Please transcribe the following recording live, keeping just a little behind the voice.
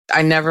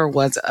I never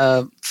was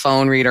a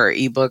phone reader or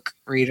ebook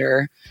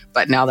reader,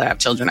 but now that I have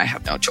children, I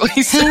have no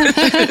choice.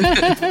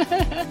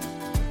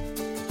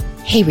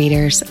 Hey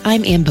readers,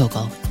 I'm Ann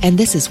Bogle, and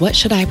this is What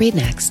Should I Read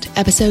Next,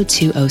 episode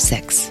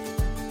 206.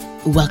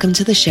 Welcome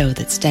to the show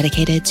that's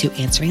dedicated to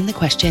answering the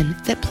question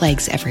that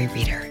plagues every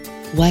reader.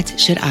 What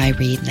should I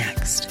read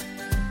next?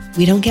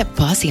 We don't get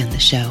bossy on the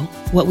show.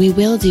 What we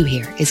will do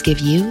here is give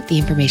you the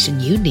information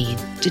you need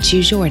to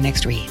choose your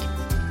next read.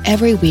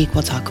 Every week,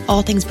 we'll talk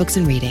all things books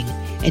and reading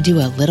and do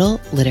a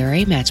little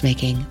literary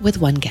matchmaking with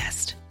one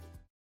guest.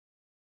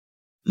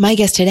 My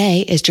guest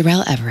today is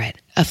Jarrell Everett,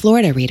 a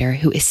Florida reader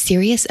who is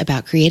serious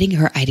about creating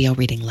her ideal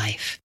reading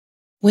life.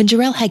 When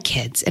Jarrell had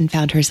kids and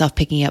found herself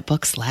picking up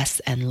books less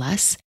and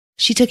less,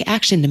 she took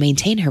action to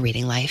maintain her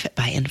reading life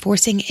by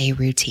enforcing a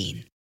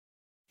routine.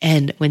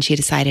 And when she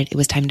decided it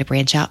was time to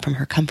branch out from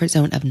her comfort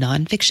zone of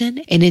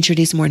nonfiction and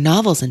introduce more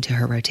novels into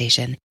her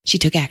rotation, she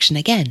took action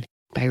again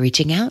by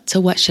reaching out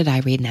to What Should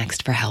I Read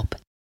Next for help.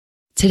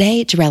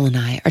 Today, Jarrell and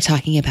I are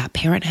talking about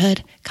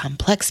parenthood,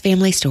 complex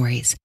family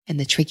stories, and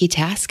the tricky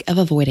task of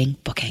avoiding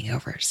book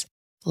hangovers.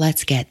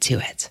 Let's get to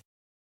it.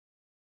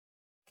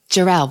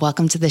 Jarrell,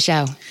 welcome to the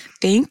show.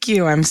 Thank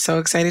you. I'm so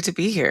excited to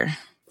be here.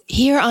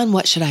 Here on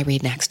What Should I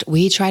Read Next,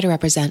 we try to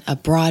represent a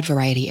broad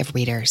variety of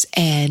readers.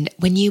 And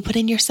when you put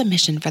in your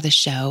submission for the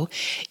show,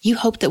 you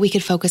hope that we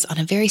could focus on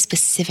a very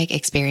specific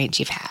experience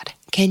you've had.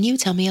 Can you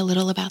tell me a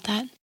little about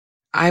that?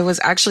 I was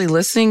actually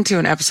listening to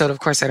an episode. Of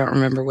course, I don't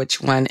remember which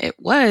one it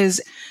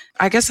was.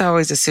 I guess I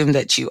always assumed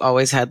that you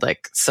always had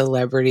like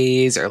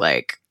celebrities or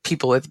like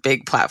people with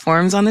big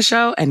platforms on the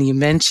show. And you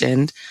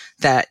mentioned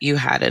that you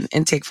had an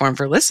intake form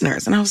for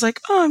listeners. And I was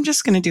like, oh, I'm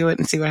just going to do it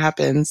and see what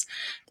happens.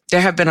 There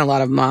have been a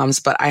lot of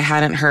moms, but I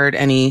hadn't heard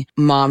any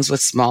moms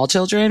with small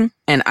children.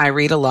 And I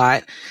read a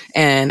lot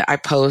and I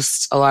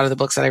post a lot of the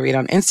books that I read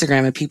on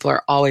Instagram, and people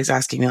are always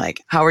asking me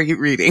like, how are you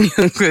reading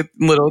with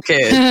little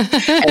kids?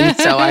 And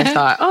so I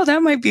thought, oh,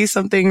 that might be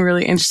something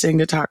really interesting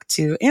to talk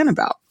to Anne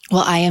about.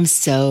 Well, I am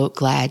so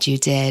glad you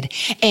did.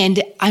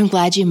 And I'm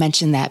glad you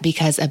mentioned that,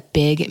 because a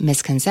big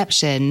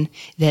misconception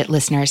that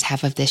listeners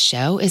have of this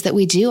show is that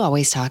we do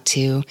always talk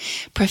to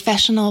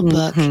professional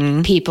book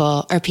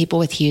people or people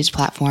with huge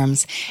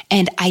platforms.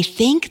 And I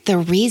think the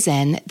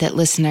reason that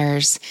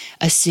listeners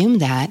assume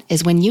that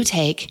is when you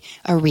take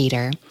a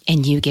reader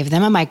and you give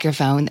them a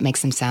microphone that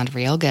makes them sound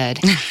real good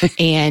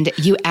and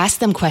you ask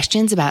them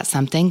questions about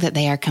something that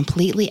they are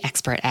completely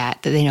expert at,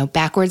 that they know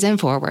backwards and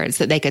forwards,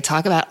 that they could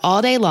talk about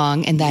all day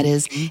long, and that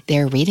is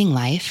their reading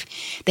life.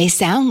 They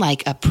sound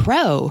like a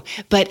pro,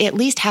 but at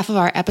least half of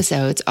our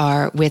episodes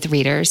are with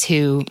readers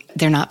who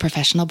they're not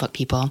professional book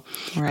people.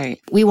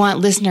 Right. We want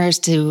listeners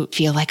to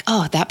feel like,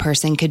 oh, that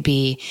person could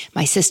be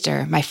my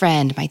sister, my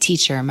friend, my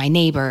teacher, my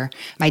neighbor,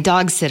 my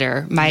dog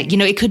sitter,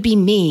 it could be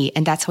me.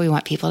 And that's how we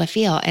want people to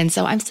feel. And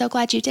so I'm so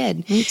glad you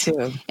did. Me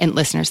too. And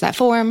listeners, that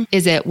form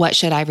is at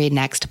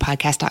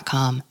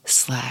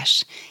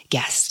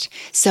whatshouldireadnextpodcast.com/guest.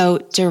 So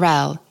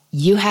Jarrell,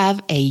 you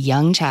have a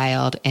young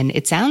child, and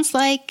it sounds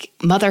like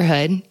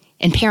motherhood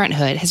and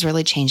parenthood has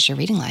really changed your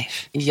reading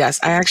life. Yes,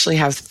 I actually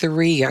have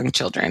 3 young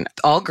children,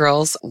 all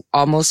girls,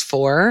 almost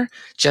 4,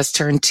 just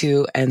turned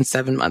 2 and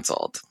 7 months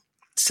old.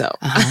 So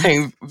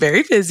I'm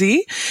very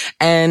busy.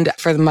 And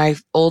for my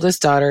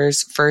oldest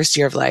daughter's first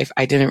year of life,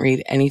 I didn't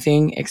read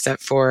anything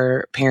except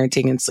for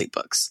parenting and sleep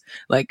books.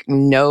 Like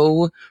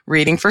no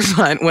reading for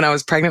fun. When I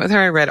was pregnant with her,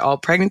 I read all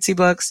pregnancy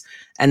books.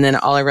 And then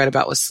all I read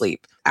about was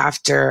sleep.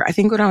 After, I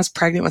think when I was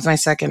pregnant with my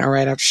second, or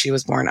right after she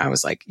was born, I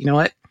was like, you know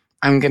what?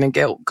 I'm going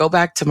to go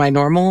back to my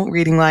normal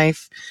reading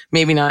life.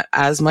 Maybe not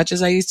as much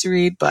as I used to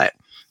read, but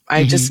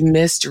I just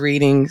missed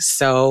reading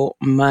so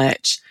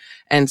much.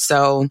 And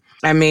so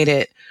I made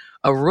it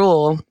a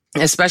rule,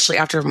 especially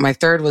after my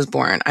third was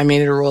born. I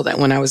made it a rule that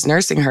when I was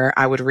nursing her,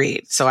 I would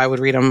read. So I would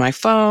read on my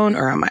phone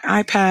or on my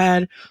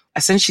iPad.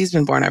 Since she's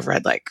been born, I've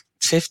read like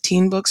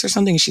 15 books or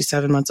something. She's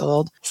 7 months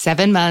old.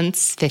 7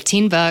 months,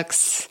 15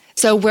 books.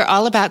 So we're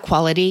all about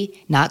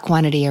quality, not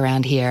quantity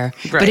around here.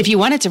 Right. But if you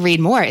wanted to read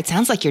more, it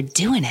sounds like you're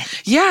doing it.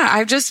 Yeah,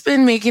 I've just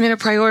been making it a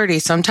priority.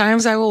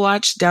 Sometimes I will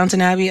watch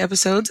Downton Abbey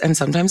episodes and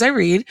sometimes I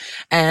read.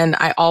 And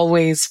I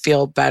always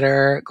feel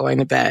better going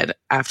to bed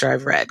after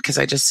I've read, because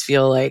I just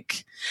feel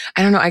like,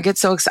 I don't know, I get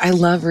so excited. I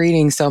love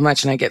reading so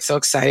much and I get so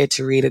excited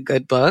to read a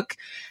good book.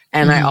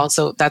 And I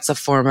also, that's a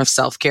form of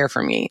self-care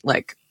for me.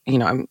 Like,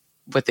 I'm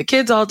with the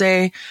kids all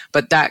day,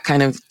 but that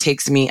kind of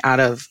takes me out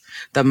of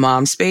the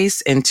mom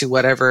space into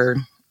whatever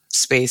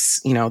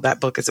space, that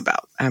book is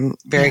about. I'm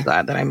very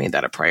glad that I made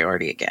that a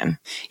priority again.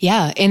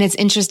 Yeah. And it's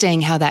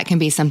interesting how that can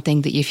be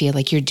something that you feel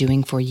like you're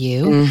doing for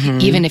you,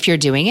 even if you're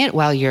doing it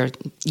while you're,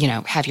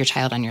 have your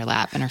child on your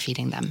lap and are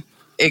feeding them.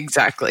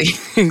 Exactly.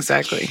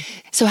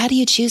 So how do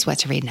you choose what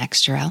to read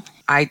next, Jarrell?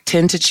 I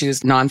tend to choose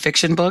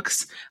nonfiction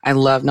books. I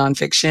love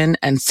nonfiction.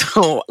 And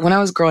so when I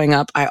was growing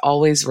up, I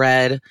always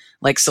read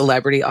like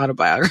celebrity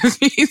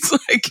autobiographies,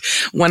 like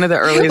one of the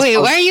earliest. Wait,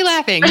 why are you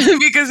laughing?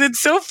 Because it's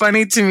so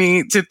funny to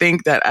me to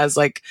think that as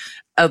like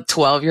a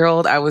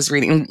 12-year-old, I was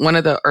reading one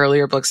of the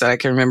earlier books that I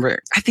can remember.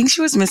 I think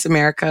she was Miss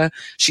America.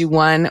 She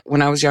won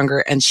when I was younger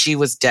and she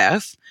was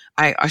deaf.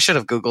 I should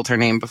have Googled her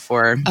name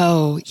before.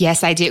 Oh,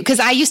 yes, I do. Because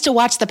I used to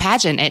watch the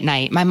pageant at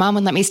night. My mom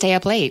wouldn't let me stay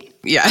up late.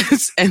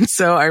 Yes. And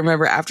so I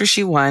remember after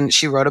she won,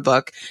 she wrote a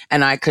book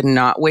and I could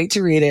not wait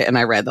to read it. And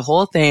I read the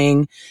whole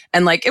thing.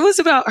 And like, it was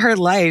about her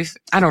life.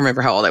 I don't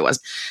remember how old I was.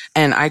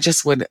 And I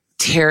just would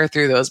tear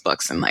through those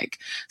books and like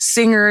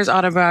singers'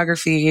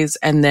 autobiographies.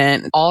 And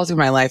then all through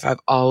my life,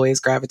 I've always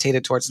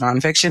gravitated towards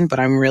nonfiction,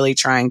 but I'm really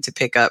trying to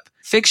pick up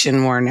fiction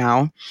more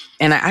now.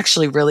 And I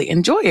actually really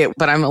enjoy it,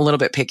 but I'm a little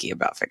bit picky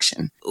about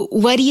fiction.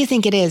 What do you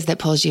think it is that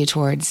pulls you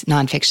towards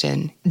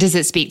nonfiction? Does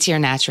it speak to your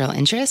natural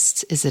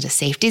interests? Is it a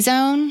safety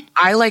zone?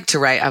 I like to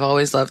write. I've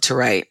always loved to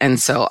write. And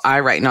so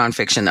I write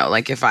nonfiction though.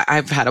 Like if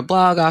I've had a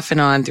blog off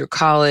and on through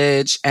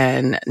college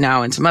and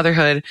now into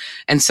motherhood.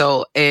 And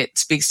so it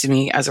speaks to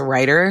me as a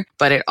writer,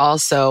 but it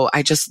also,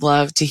 I just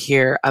love to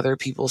hear other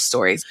people's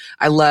stories.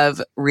 I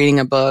love reading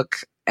a book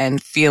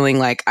and feeling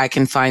like I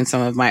can find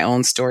some of my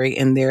own story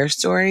in their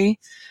story.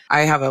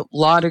 I have a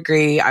law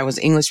degree. I was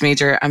English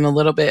major. I'm a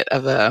little bit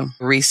of a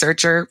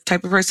researcher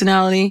type of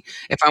personality.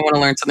 If I want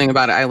to learn something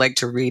about it, I like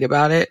to read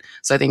about it.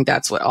 So I think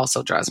that's what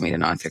also draws me to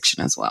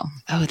nonfiction as well.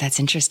 Oh, that's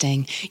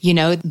interesting. You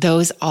know,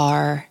 those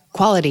are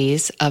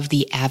qualities of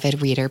the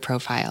avid reader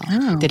profile.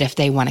 Oh. That if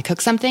they want to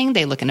cook something,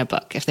 they look in a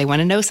book. If they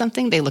want to know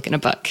something, they look in a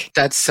book.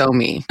 That's so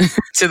me.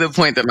 To the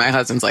point that my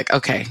husband's like,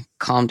 okay,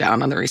 calm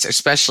down on the research.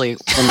 Especially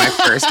when my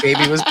first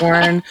baby was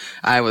born,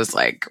 I was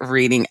like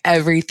reading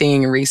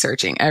everything,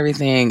 researching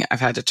everything. I've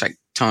had to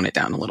tone it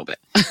down a little bit.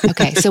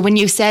 Okay. So when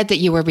you said that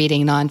you were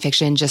reading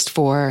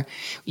nonfiction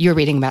you're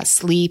reading about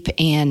sleep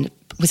and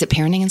was it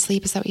parenting and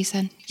sleep? Is that what you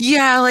said?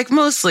 Yeah, like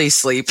mostly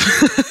sleep.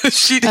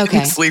 She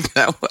didn't sleep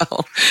that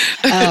well.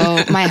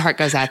 Oh, my heart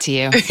goes out to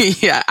you.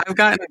 Yeah, I've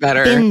gotten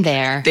better. Been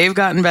there. They've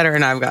gotten better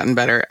and I've gotten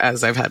better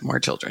as I've had more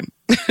children.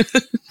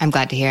 I'm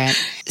glad to hear it.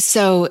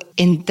 So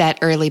in that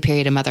early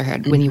period of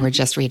motherhood, when you were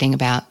just reading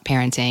about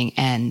parenting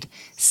and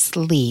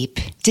sleep,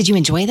 did you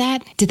enjoy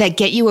that? Did that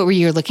get you what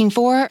you were looking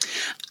for?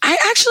 I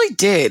actually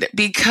did,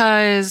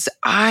 because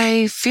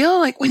I feel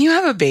like when you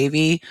have a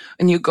baby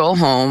and you go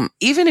home,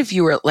 even if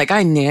you were like,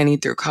 I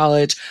nannied through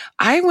college,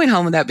 I went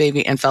home with that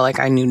baby and felt like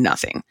I knew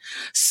nothing.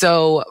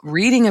 So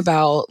reading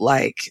about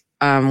like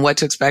what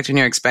to expect when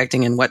you're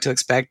expecting and what to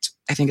expect,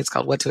 I think it's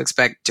called What to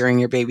Expect During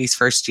Your Baby's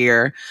First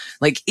Year.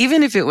 Like,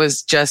 even if it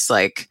was just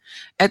like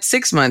at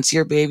 6 months,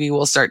 your baby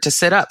will start to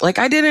sit up. Like,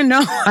 I didn't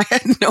know. I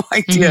had no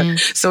idea.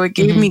 Mm-hmm. So it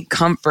gave me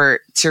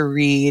comfort to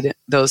read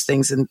those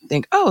things and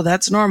think, oh,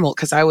 that's normal.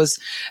 Because I was,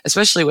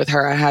 especially with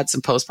her, I had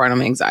some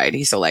postpartum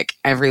anxiety. So like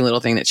every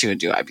little thing that she would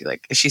do, I'd be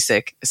like, is she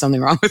sick? Is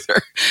something wrong with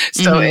her?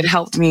 So it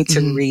helped me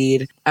to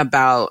read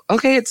about,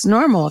 okay, it's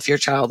normal if your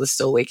child is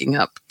still waking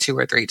up 2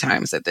 or 3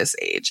 times at this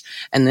age.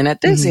 And then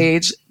at this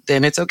age,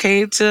 then it's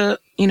okay to,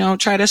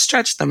 try to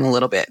stretch them a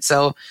little bit.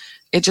 So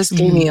it just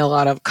gave me a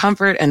lot of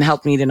comfort and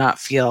helped me to not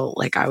feel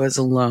like I was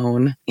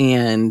alone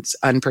and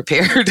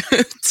unprepared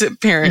to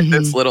parent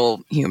this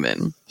little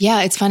human.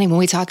 Yeah, it's funny when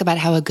we talk about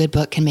how a good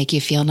book can make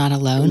you feel not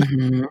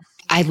alone.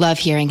 I love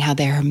hearing how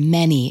there are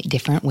many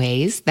different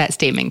ways that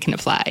statement can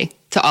apply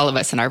to all of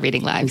us in our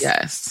reading lives.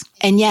 Yes.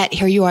 And yet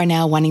here you are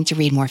now wanting to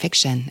read more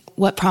fiction.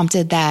 What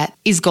prompted that?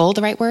 Is goal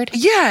the right word?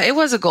 Yeah, it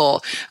was a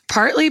goal.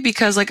 Partly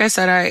because, like I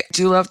said, I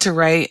do love to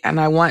write and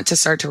I want to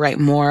start to write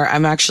more.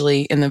 I'm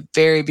actually in the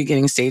very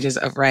beginning stages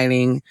of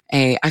writing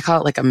I call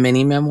it like a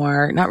mini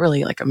memoir, not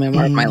really like a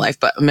memoir of my life,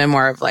 but a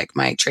memoir of like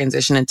my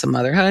transition into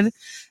motherhood.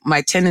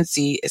 My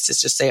tendency is to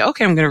just say,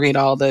 okay, I'm going to read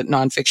all the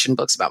nonfiction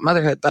books about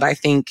motherhood. But I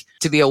think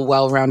to be a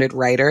well-rounded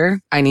writer,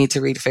 I need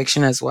to read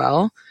fiction as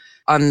well.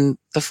 On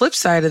the flip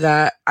side of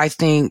that, I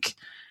think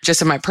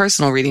just in my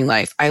personal reading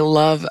life, I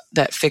love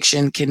that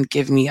fiction can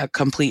give me a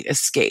complete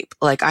escape.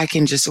 Like I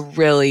can just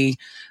really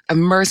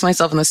immerse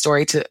myself in the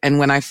story and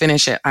when I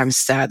finish it, I'm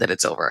sad that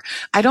it's over.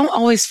 I don't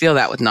always feel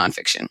that with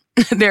nonfiction.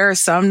 There are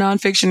some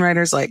nonfiction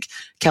writers like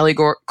Kelly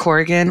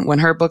Corrigan. When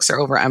her books are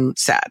over, I'm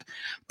sad.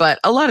 But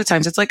a lot of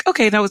times it's like,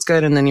 okay, that was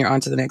good. And then you're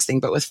on to the next thing.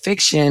 But with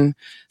fiction,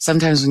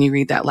 sometimes when you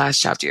read that last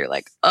chapter, you're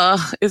like,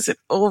 is it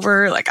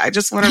over? Like, I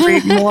just want to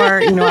read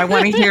more. I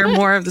want to hear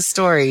more of the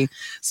story.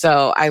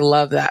 So I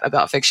love that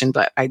about fiction.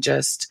 But I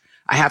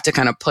have to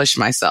kind of push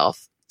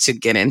myself to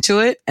get into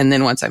it. And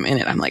then once I'm in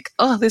it, I'm like,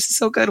 oh, this is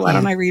so good. Why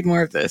don't I read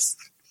more of this?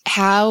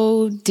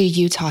 How do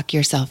you talk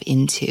yourself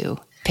into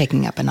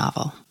picking up a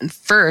novel?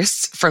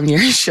 First, from your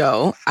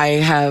show, I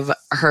have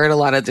heard a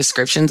lot of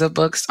descriptions of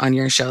books on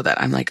your show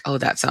that I'm like, oh,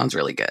 that sounds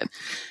really good.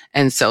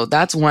 And so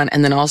that's one.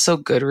 And then also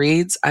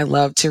Goodreads. I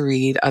love to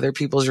read other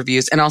people's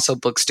reviews and also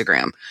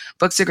Bookstagram.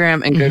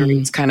 Bookstagram and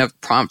Goodreads kind of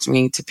prompt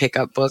me to pick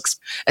up books,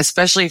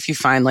 especially if you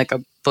find like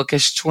a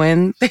bookish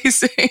twin, they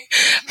say.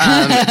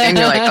 And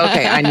you're like,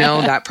 okay, I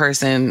know that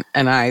person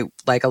and I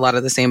like a lot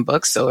of the same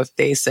books. So if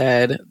they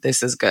said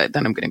this is good,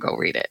 then I'm going to go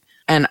read it.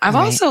 And I've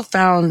also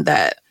found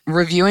that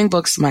reviewing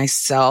books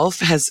myself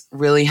has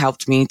really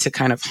helped me to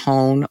kind of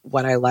hone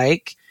what I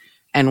like.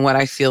 and what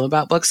I feel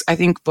about books. I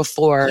think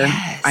before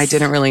I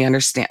didn't really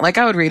understand. Like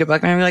I would read a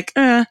book and I'd be like,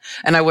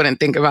 and I wouldn't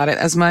think about it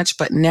as much.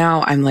 But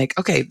now I'm like,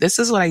 okay, this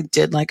is what I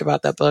did like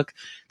about that book.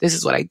 This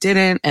is what I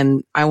didn't.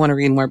 And I want to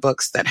read more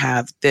books that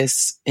have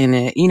this in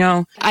it, you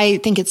know? I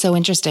think it's so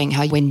interesting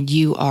how when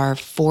you are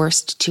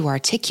forced to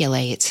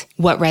articulate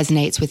what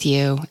resonates with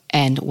you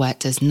and what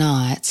does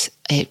not,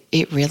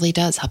 it really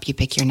does help you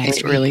pick your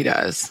next read. It really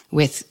does.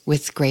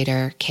 With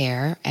greater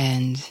care,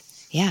 and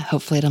yeah,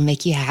 hopefully it'll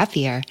make you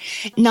happier.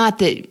 Not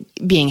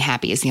that being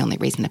happy is the only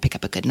reason to pick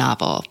up a good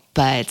novel,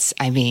 but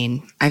I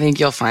mean... I think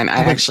you'll find I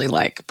actually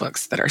like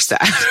books that are sad.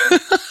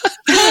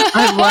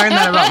 I've learned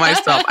that about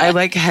myself. I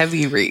like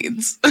heavy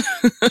reads.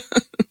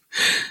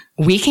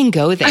 We can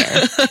go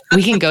there.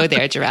 We can go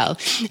there, Jarrell.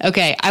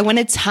 Okay, I want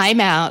to time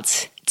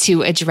out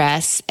to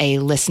address a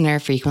listener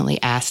frequently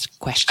asked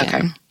question.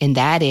 Okay. And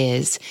that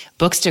is,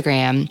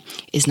 Bookstagram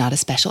is not a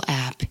special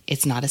app.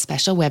 It's not a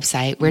special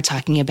website. We're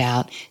talking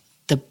about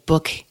the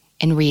book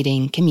and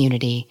reading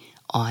community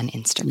on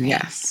Instagram.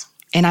 Yes.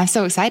 And I'm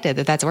so excited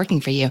that that's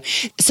working for you.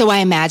 So I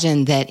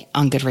imagine that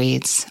on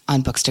Goodreads,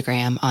 on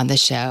Bookstagram, on the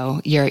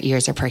show, your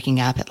ears are perking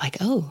up at like,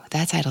 oh,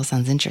 that title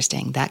sounds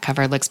interesting. That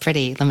cover looks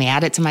pretty. Let me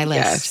add it to my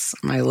list. Yes,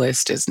 my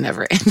list is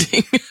never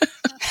ending.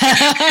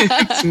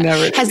 It's never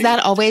ending. Has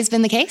that always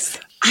been the case?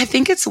 I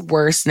think it's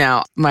worse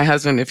now. My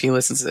husband, if he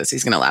listens to this,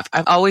 he's going to laugh.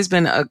 I've always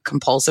been a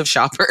compulsive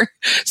shopper.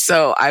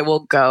 So I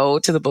will go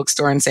to the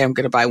bookstore and say, I'm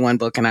going to buy one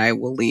book and I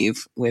will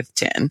leave with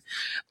 10.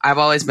 I've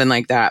always been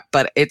like that,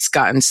 but it's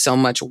gotten so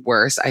much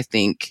worse, I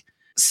think,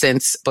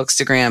 since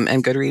Bookstagram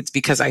and Goodreads,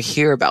 because I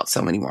hear about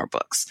so many more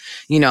books.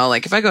 You know,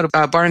 like if I go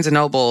to Barnes &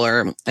 Noble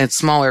or a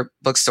smaller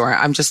bookstore,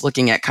 I'm just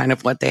looking at kind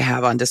of what they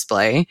have on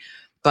display.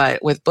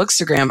 But with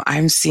Bookstagram,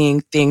 I'm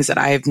seeing things that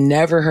I've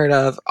never heard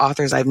of,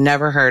 authors I've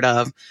never heard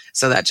of.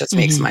 So that just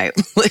makes my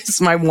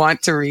list, my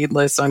want to read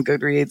list on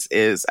Goodreads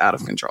is out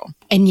of control.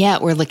 And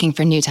yet we're looking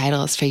for new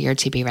titles for your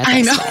to be read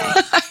list.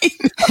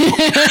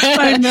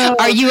 I know.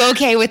 Are you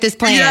okay with this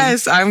plan?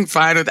 Yes, I'm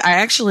fine with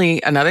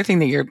it. Another thing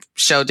that your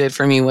show did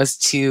for me was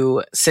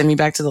to send me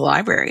back to the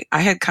library.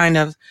 I had kind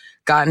of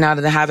gotten out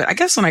of the habit. I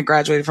guess when I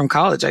graduated from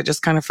college, I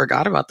just kind of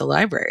forgot about the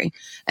library.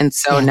 And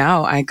so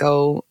now I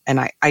go and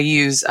I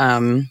use,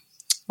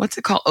 what's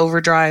it called?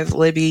 Overdrive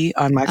Libby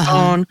on my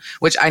phone,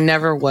 which I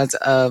never was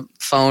a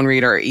phone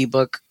reader or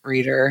ebook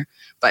reader.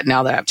 But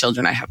now that I have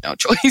children, I have no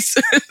choice.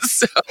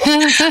 So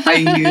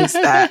I use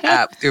that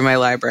app through my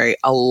library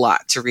a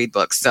lot to read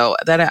books. So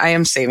that I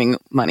am saving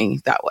money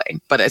that way,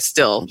 but it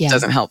still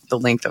doesn't help the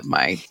length of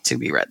my to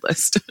be read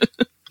list.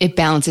 It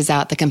balances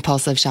out the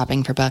compulsive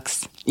shopping for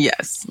books.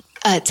 Yes.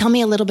 Tell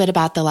me a little bit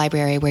about the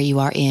library where you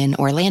are in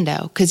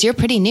Orlando, because you're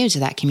pretty new to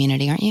that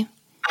community, aren't you?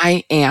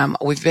 I am.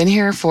 We've been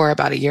here for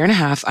about 1.5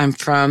 years. I'm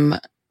from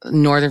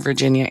Northern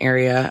Virginia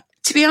area.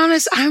 To be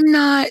honest,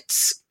 I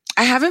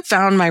haven't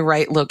found my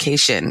right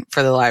location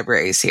for the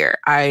libraries here.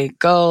 I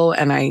go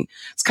and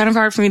it's kind of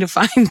hard for me to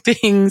find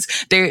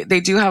things. They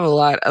do have a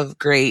lot of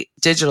great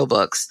digital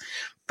books,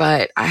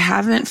 but I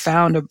haven't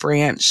found a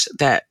branch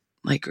that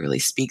like really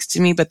speaks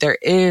to me. But there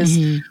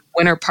is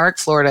Winter Park,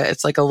 Florida.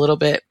 It's like a little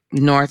bit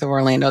north of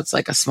Orlando. It's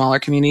like a smaller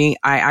community.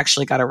 I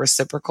actually got a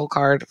reciprocal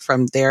card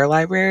from their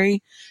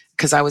library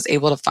because I was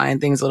able to find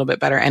things a little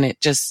bit better. And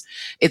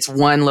it's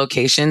one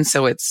location.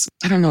 So I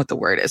don't know what the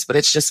word is, but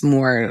it's just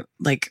more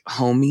like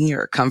homey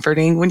or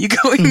comforting when you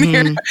go in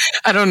there.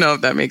 I don't know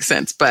if that makes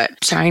sense, but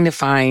trying to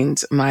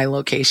find my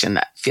location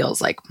that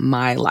feels like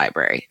my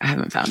library. I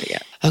haven't found it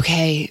yet.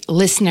 Okay,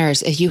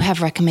 listeners, if you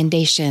have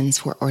recommendations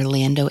for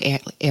Orlando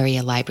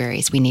area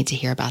libraries, we need to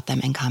hear about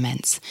them in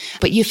comments.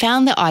 But you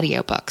found the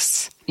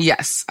audiobooks.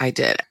 Yes, I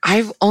did.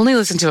 I've only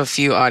listened to a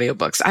few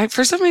audiobooks.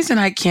 For some reason,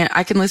 I can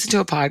listen to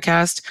a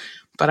podcast,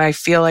 but I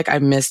feel like I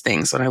miss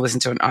things when I listen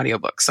to an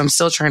audiobook. So I'm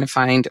still trying to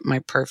find my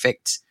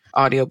perfect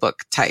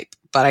audiobook type.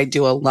 But I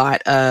do a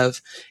lot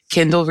of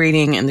Kindle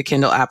reading in the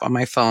Kindle app on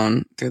my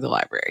phone through the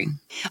library.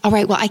 All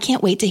right. Well, I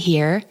can't wait to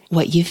hear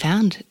what you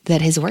found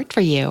that has worked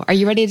for you. Are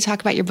you ready to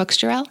talk about your books,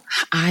 Jarrell?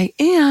 I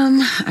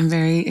am. I'm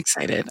very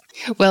excited.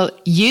 Well,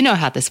 you know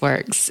how this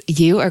works.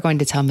 You are going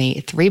to tell me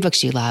 3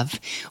 books you love,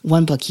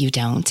 1 book you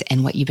don't,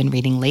 and what you've been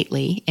reading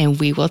lately. And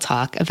we will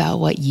talk about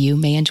what you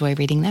may enjoy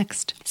reading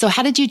next. So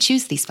how did you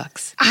choose these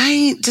books?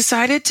 I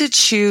decided to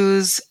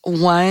choose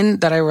one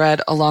that I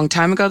read a long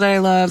time ago that I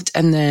loved,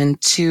 and then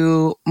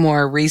 2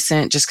 more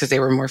recent just because they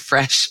were more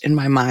fresh in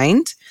my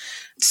mind.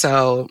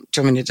 So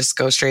do you want me to just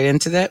go straight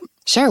into that?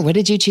 Sure. What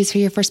did you choose for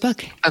your first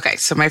book? Okay.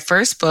 So my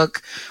first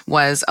book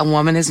was A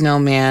Woman is No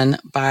Man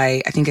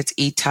by, I think it's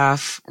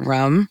Etaf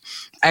Rum.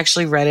 I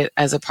actually read it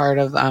as a part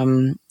of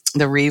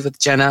the Read with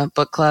Jenna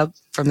book club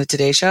from the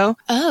Today Show.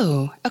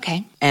 Oh,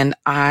 okay. And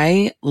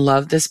I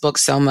love this book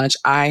so much.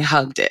 I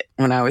hugged it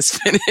when I was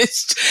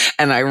finished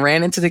and I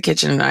ran into the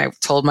kitchen and I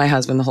told my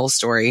husband the whole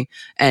story.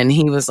 And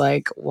he was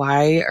like,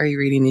 why are you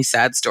reading these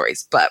sad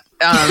stories? But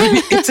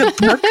it's a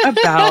book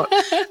about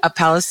a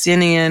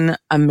Palestinian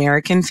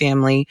American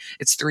family.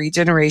 It's 3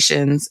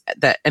 generations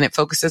and it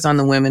focuses on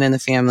the women in the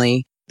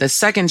family. the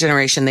second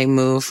generation, they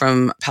move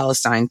from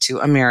Palestine to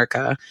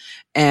America.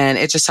 And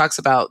it just talks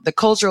about the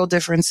cultural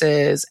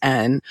differences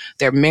and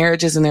their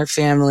marriages and their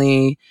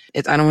family.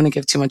 I don't want to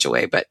give too much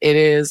away, but it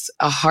is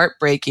a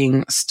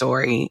heartbreaking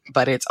story,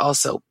 but it's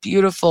also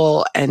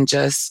beautiful, and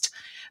just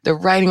the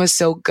writing was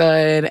so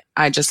good.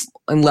 I just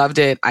loved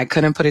it. I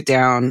couldn't put it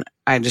down.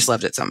 I just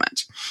loved it so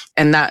much.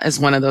 And that is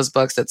one of those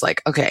books that's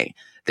like, okay,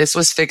 this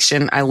was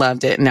fiction. I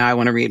loved it. Now I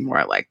want to read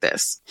more like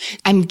this.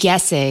 I'm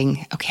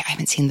guessing, okay, I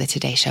haven't seen the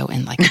Today Show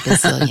in like a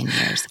bazillion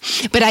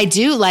years, but I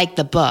do like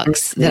the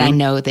books that I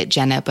know that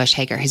Jenna Bush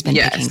Hager has been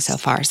picking so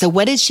far. So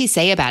what did she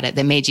say about it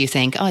that made you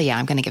think, oh yeah,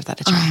 I'm going to give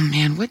that a try? Oh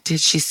man, what did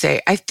she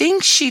say? I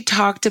think she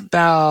talked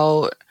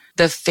about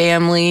the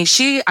family.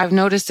 I've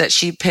noticed that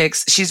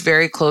she's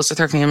very close with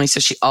her family.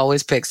 So she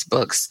always picks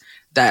books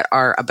that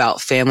are about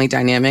family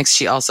dynamics.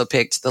 She also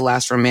picked The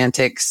Last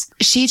Romantics.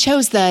 She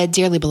chose the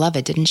Dearly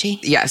Beloved, didn't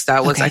she? Yes,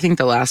 that was, I think,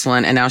 the last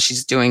one. And now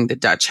she's doing The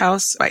Dutch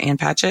House by Anne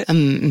Patchett.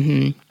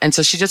 Mm-hmm. And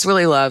so she just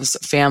really loves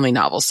family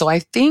novels. So I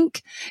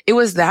think it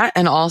was that,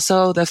 and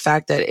also the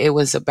fact that it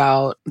was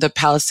about the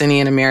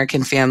Palestinian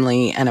American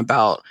family and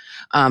about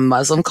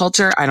Muslim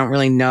culture. I don't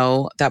really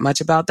know that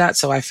much about that.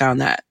 So I found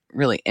that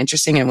really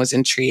interesting and was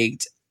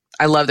intrigued.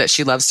 I love that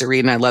she loves to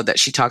read, and I love that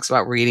she talks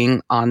about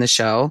reading on the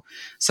show.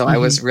 So I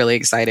was really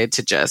excited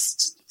to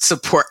just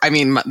support,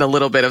 the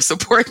little bit of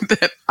support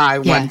that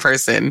one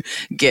person,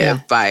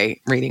 give by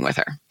reading with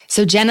her.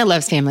 So Jenna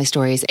loves family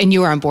stories, and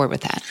you are on board with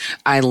that.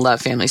 I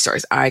love family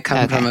stories. I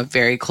come from a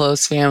very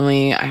close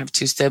family. I have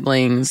 2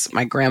 siblings.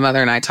 My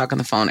grandmother and I talk on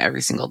the phone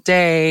every single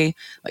day.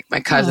 Like my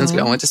cousins, we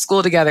all went to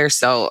school together.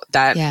 So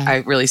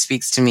that really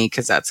speaks to me,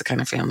 because that's the kind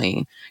of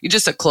family, you're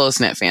just a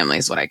close-knit family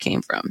is what I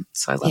came from.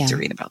 So I love to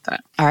read about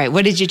that. All right.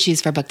 What did you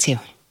choose for book 2?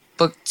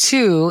 Book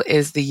 2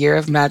 is The Year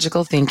of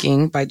Magical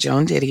Thinking by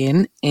Joan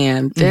Didion.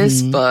 And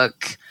this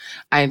book,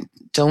 I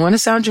don't want to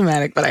sound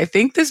dramatic, but I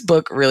think this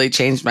book really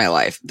changed my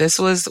life. This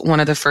was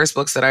one of the first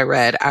books that I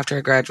read after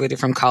I graduated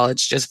from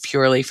college, just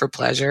purely for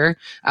pleasure.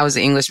 I was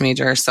an English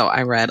major, so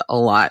I read a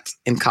lot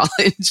in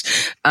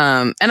college.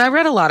 And I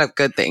read a lot of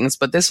good things,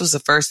 but this was the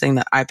first thing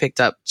that I picked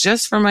up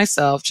just for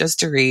myself, just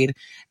to read.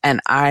 And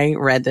I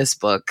read this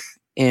book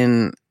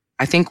in,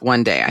 I think,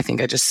 one day. I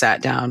think I just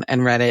sat down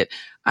and read it.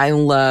 I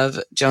love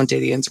Joan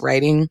Didion's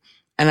writing.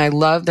 And I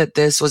love that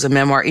this was a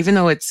memoir, even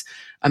though it's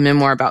a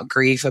memoir about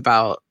grief,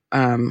 about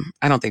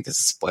I don't think this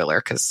is a spoiler,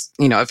 because,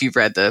 if you've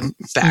read the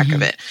back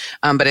of it,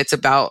 but it's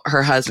about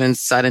her husband's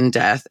sudden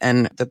death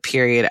and the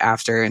period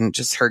after and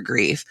just her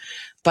grief.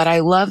 But I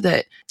love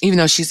that even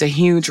though she's a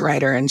huge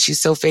writer and she's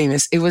so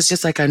famous, it was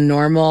just like a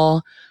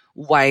normal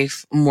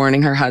wife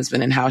mourning her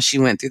husband and how she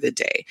went through the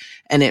day.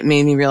 And it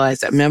made me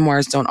realize that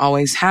memoirs don't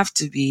always have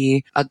to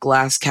be a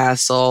glass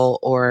castle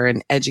or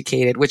an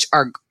educated, which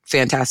are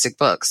fantastic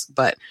books,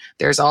 but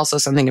there's also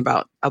something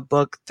about a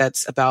book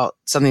that's about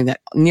something that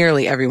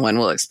nearly everyone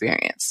will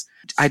experience.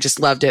 I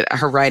just loved it.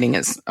 Her writing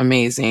is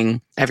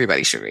amazing.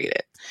 Everybody should read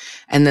it.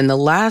 And then the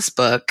last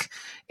book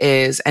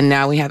is And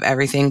Now We Have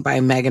Everything by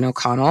Megan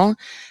O'Connell.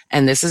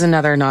 And this is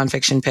another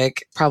nonfiction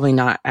pick, probably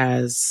not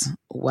as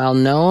well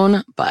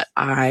known, but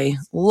I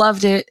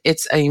loved it.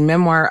 It's a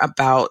memoir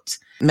about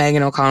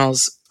Megan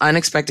O'Connell's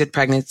unexpected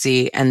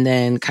pregnancy and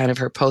then kind of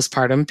her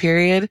postpartum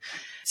period.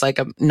 It's like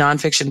a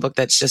nonfiction book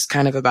that's just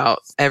kind of about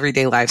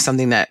everyday life,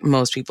 something that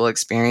most people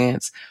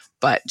experience,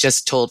 but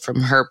just told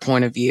from her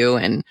point of view.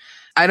 And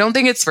I don't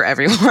think it's for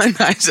everyone.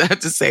 I just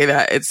have to say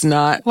that it's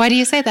not. Why do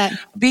you say that?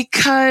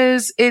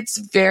 Because it's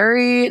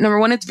number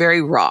one, it's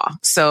very raw.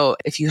 So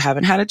if you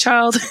haven't had a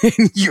child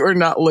and you're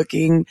not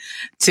looking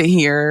to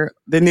hear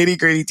the nitty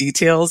gritty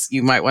details,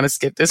 you might want to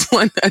skip this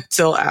one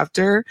until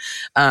after.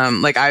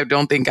 I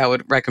don't think I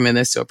would recommend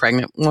this to a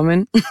pregnant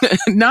woman,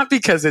 not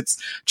because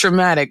it's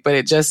traumatic, but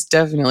it just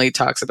definitely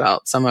talks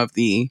about some of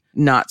the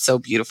not so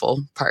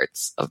beautiful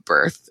parts of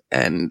birth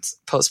and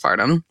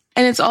postpartum.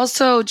 And it's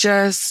also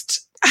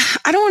just,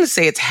 I don't want to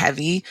say it's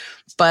heavy,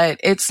 but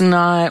it's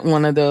not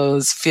one of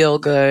those feel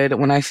good.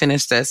 When I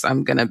finish this,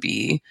 I'm going to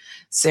be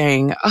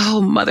saying,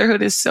 oh,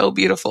 motherhood is so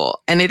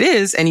beautiful. And it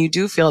is. And you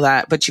do feel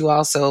that. But she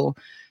also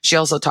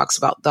talks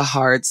about the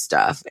hard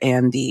stuff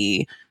and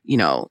the,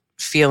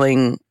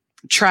 feeling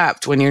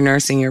trapped when you're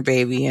nursing your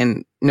baby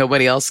and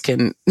nobody else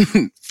can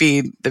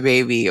feed the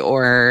baby,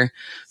 or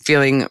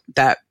feeling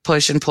that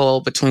push and pull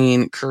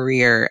between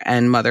career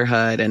and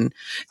motherhood. And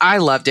I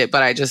loved it,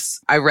 but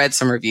I read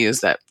some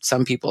reviews that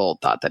some people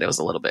thought that it was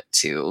a little bit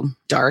too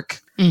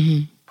dark.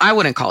 Mm-hmm. I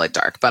wouldn't call it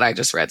dark, but I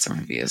just read some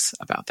reviews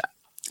about that.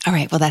 All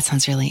right. Well, that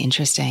sounds really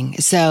interesting.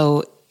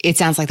 So it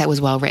sounds like that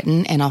was well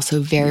written and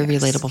also very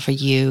relatable for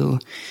you.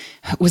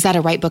 Was that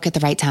a right book at the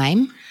right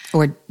time,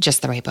 or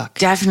just the right book?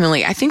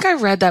 Definitely. I think I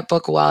read that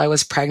book while I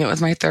was pregnant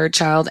with my 3rd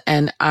child,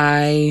 and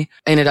I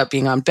ended up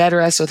being on bed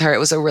rest with her. It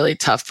was a really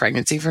tough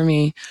pregnancy for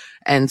me.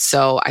 And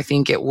so I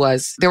think there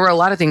were a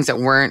lot of things that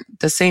weren't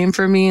the same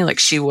for me. Like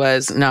she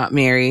was not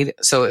married,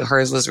 so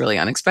hers was really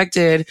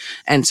unexpected.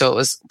 And so it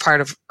was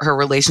part of her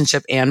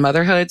relationship and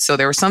motherhood. So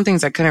there were some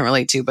things I couldn't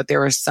relate to, but there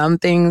were some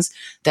things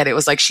that it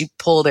was like she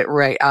pulled it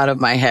right out of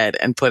my head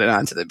and put it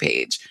onto the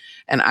page.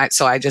 And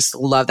I just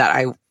love that.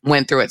 I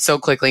went through it so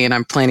quickly, and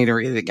I'm planning to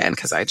read it again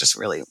because I just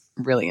really,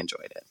 really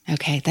enjoyed it.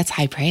 Okay, that's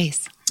high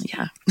praise.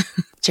 Yeah.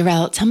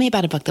 Jarrell, tell me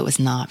about a book that was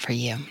not for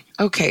you.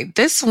 Okay,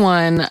 this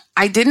one,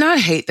 I did not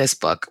hate this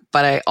book,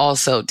 but I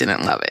also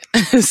didn't love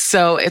it.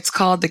 So it's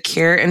called The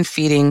Care and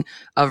Feeding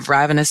of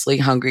Ravenously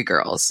Hungry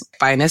Girls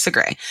by Anissa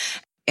Gray.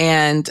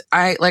 And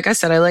like I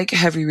said, I like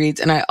heavy reads,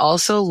 and I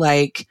also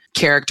like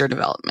character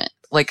development.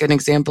 Like an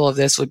example of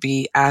this would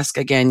be Ask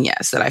Again,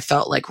 Yes, that I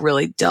felt like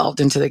really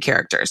delved into the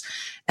characters.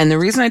 And the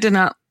reason I did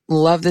not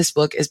love this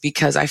book is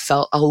because I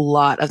felt a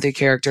lot of the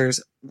characters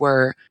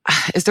were,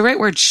 is the right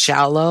word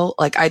shallow?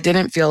 Like I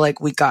didn't feel like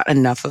we got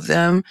enough of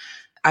them.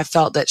 I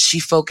felt that she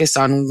focused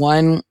on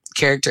one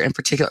character in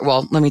particular.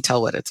 Well, let me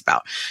tell what it's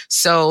about.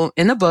 So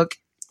in the book,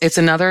 it's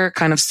another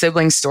kind of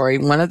sibling story.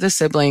 One of the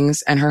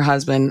siblings and her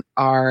husband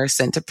are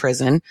sent to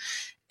prison.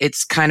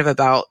 It's kind of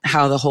about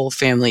how the whole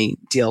family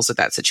deals with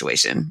that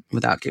situation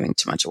without giving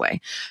too much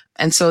away.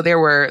 And so there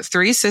were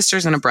 3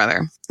 sisters and a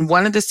brother.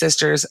 One of the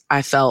sisters,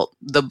 I felt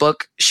the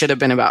book should have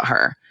been about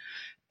her.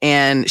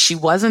 And she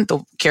wasn't the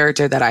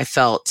character that I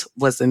felt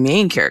was the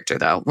main character,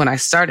 though, when I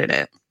started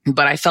it.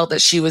 But I felt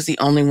that she was the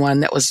only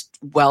one that was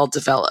well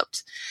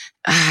developed.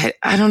 I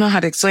don't know how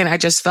to explain it. I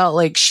just felt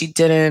like she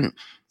didn't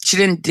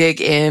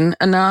dig in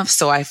enough.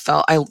 So I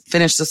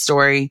finished the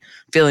story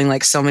feeling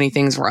like so many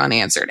things were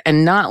unanswered,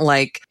 and not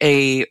like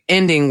a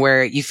ending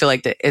where you feel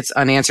like that it's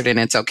unanswered and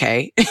it's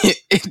okay.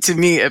 To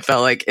me, it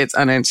felt like it's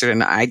unanswered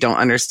and I don't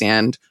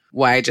understand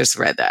why I just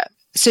read that.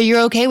 So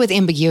you're okay with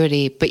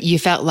ambiguity, but you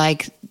felt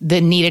like the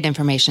needed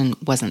information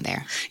wasn't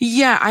there.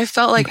 Yeah, I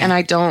felt like, okay. And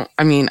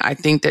I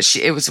think that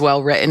it was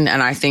well written.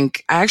 And I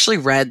think I actually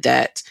read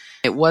that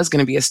it was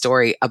going to be a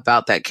story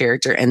about that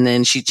character, and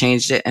then she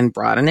changed it and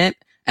broadened it.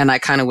 And I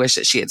kind of wish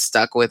that she had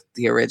stuck with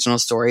the original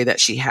story that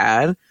she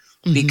had,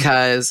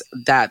 because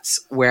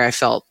that's where I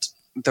felt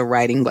the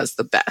writing was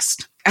the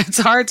best. It's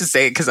hard to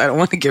say because I don't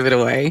want to give it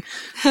away.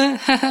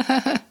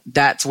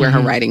 That's where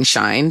her writing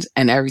shined,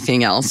 and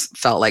everything else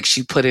felt like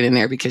she put it in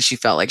there because she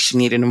felt like she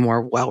needed a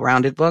more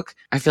well-rounded book.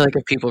 I feel like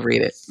if people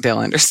read it, they'll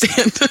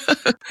understand.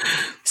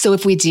 So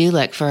if we do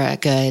look for a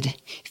good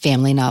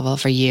family novel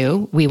for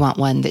you, we want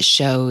one that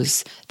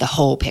shows the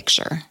whole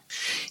picture.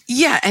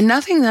 Yeah, and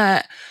nothing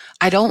that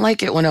I don't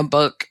like it when a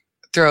book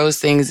throws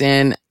things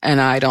in and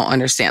I don't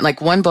understand.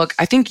 Like one book,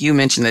 I think you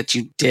mentioned that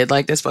you did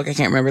like this book. I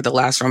can't remember, The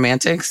Last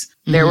Romantics.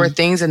 There were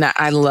things in that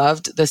I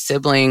loved the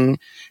sibling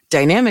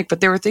dynamic,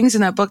 but there were things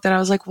in that book that I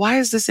was like, why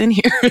is this in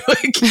here?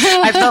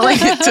 I felt like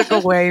it took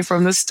away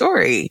from the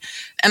story.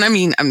 And I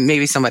mean,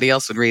 maybe somebody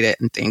else would read it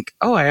and think,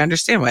 oh, I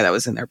understand why that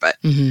was in there. But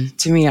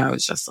to me, I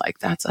was just like,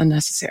 that's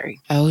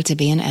unnecessary. Oh, to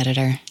be an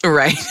editor.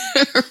 Right.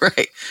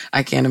 Right.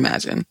 I can't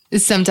imagine.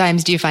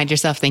 Sometimes do you find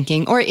yourself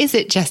thinking, or is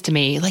it just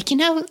me? Like,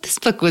 this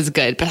book was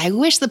good, but I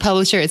wish the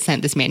publisher had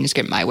sent this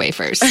manuscript my way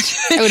first.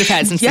 I would have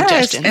had some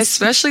suggestions.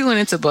 Especially when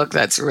it's a book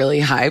that's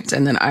really hyped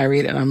and then I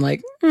read it and I'm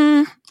like,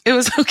 it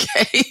was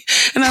okay.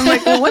 And I'm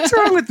like, well, what's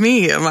wrong with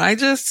me? Am I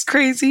just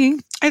crazy?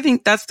 I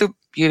think that's the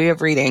beauty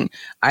of reading.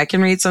 I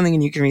can read something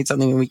and you can read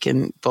something and we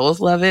can both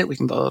love it. We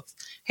can both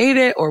hate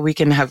it, or we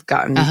can have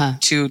gotten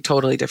 2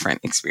 totally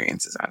different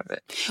experiences out of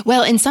it.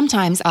 Well, and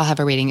sometimes I'll have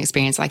a reading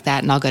experience like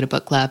that and I'll go to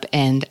book club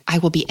and I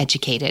will be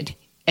educated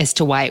as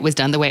to why it was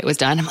done the way it was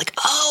done. I'm like,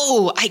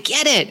 oh, I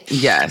get it.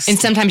 Yes. And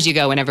sometimes you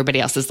go when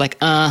everybody else is like,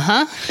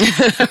 Right.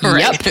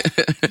 Yep.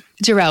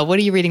 Jarrell, what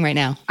are you reading right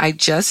now? I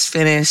just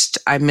finished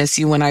I Miss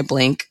You When I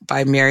Blink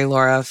by Mary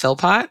Laura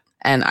Philpott.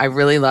 And I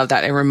really love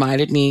that. It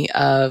reminded me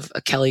of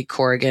a Kelly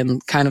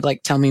Corrigan, kind of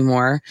like Tell Me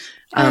More.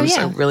 So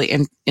I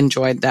really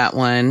enjoyed that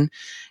one.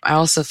 I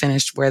also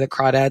finished Where the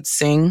Crawdads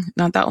Sing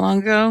not that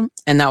long ago.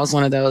 And that was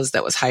one of those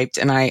that was hyped.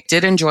 And I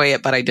did enjoy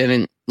it, but I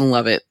didn't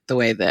love it the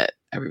way that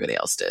everybody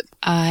else did.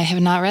 I have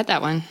not read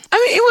that one. I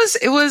mean,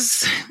 it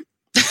was,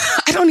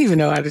 I don't even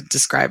know how to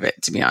describe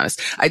it, to be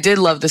honest. I did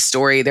love the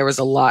story. There was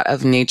a lot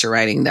of nature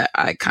writing that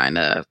I kind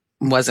of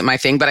wasn't my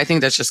thing, but I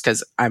think that's just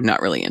because I'm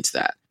not really into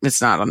that.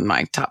 It's not on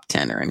my top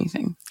 10 or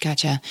anything.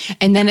 Gotcha.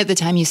 And then at the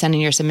time you sent in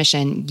your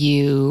submission,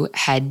 you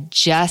had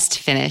just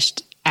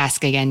finished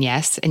Ask Again,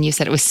 Yes. And you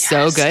said it was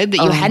so good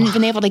that you hadn't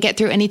been able to get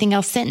through anything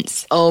else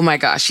since. Oh my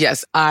gosh.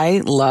 Yes.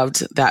 I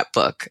loved that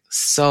book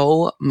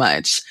so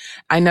much.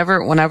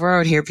 Whenever I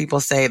would hear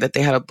people say that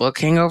they had a book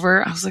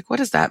hangover, I was like, what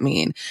does that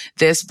mean?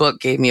 This book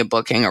gave me a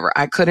book hangover.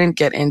 I couldn't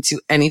get into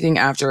anything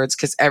afterwards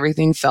because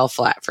everything fell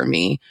flat for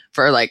me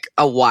for like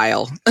a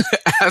while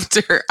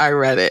after I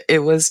read it. It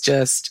was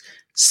just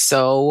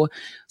so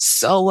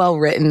well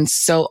written.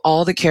 So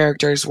all the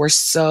characters were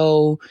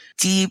so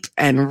deep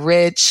and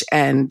rich,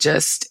 and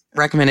just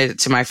recommended it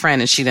to my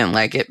friend and she didn't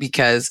like it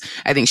because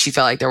I think she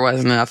felt like there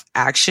wasn't enough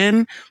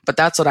action. But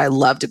that's what I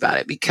loved about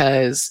it,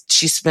 because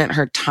she spent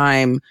her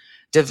time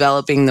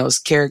developing those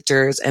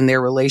characters and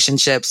their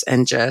relationships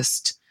and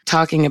just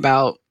talking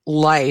about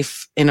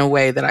life in a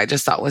way that I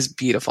just thought was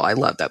beautiful. I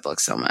love that book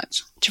so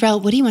much.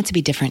 Jarrell, what do you want to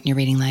be different in your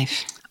reading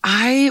life?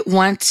 I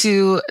want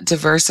to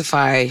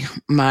diversify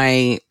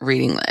my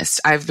reading list.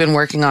 I've been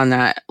working on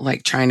that,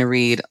 like trying to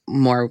read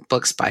more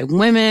books by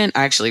women.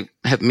 I actually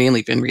have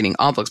mainly been reading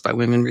all books by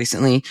women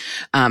recently,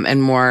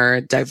 and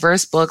more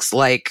diverse books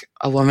like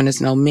A Woman Is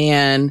No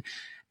Man,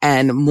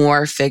 and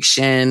more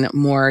fiction,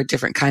 more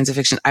different kinds of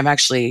fiction. I've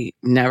actually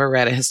never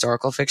read a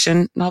historical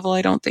fiction novel,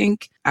 I don't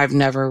think. I've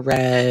never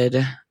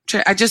read,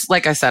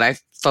 like I said, I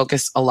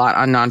focus a lot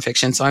on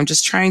nonfiction. So I'm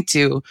just trying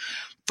to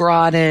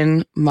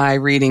broaden my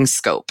reading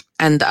scope.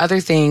 And the other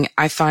thing,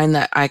 I find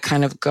that I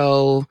kind of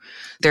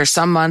there's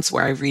some months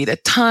where I read a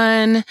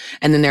ton,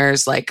 and then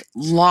there's like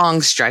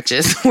long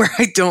stretches where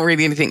I don't read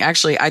anything.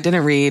 Actually, I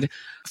didn't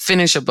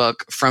finish a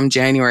book from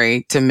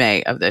January to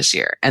May of this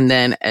year. And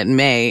then in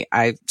May,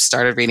 I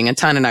started reading a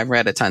ton, and I've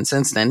read a ton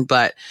since then.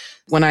 But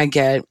when I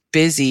get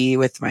busy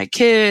with my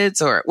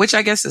kids, which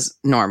I guess is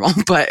normal,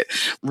 but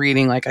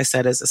reading, like I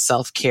said, is a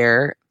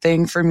self-care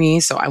thing for me.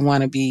 So I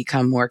want to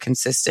become more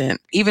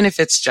consistent, even if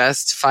it's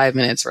just 5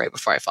 minutes right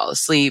before I fall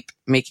asleep,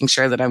 making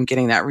sure that I'm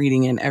getting that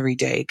reading in every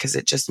day, because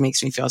it just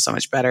makes me feel so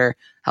much better,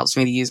 helps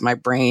me to use my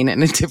brain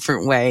in a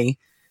different way,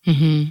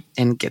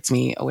 and gets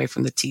me away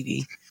from the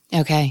TV.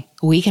 Okay,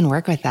 we can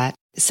work with that.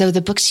 So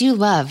the books you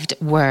loved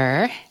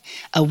were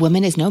A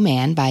Woman Is No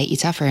Man by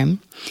Ita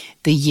Frum,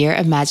 The Year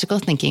of Magical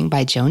Thinking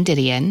by Joan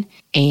Didion,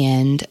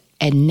 and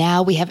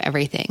Now We Have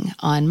Everything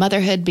on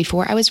Motherhood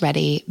Before I Was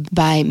Ready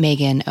by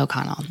Megan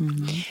O'Connell.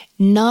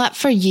 Not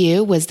for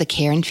you was The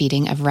Care and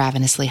Feeding of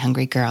Ravenously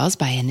Hungry Girls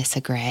by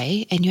Anissa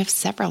Gray, and you have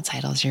several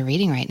titles you're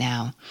reading right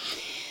now.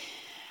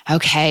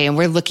 Okay, and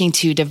we're looking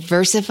to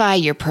diversify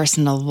your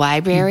personal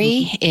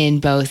library in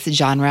both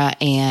genre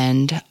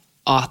and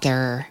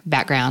author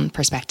background,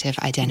 perspective,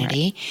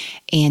 identity,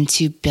 and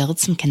to build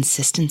some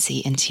consistency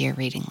into your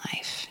reading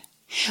life.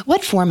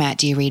 What format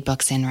do you read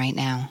books in right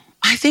now?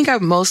 I think I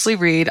mostly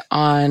read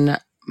on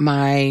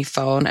my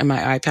phone and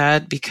my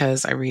iPad,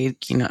 because I read,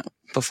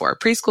 before a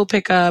preschool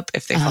pickup,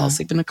 if they fall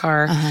asleep in the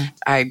car.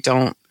 I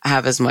don't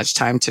have as much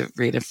time to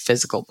read a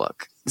physical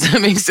book. Does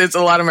that make sense?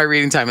 A lot of my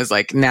reading time is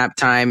like nap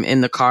time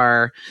in the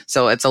car.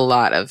 So it's a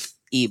lot of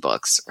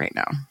ebooks right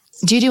now.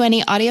 Do you do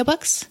any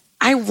audiobooks?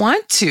 I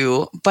want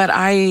to, but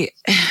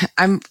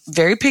I'm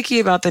very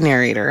picky about the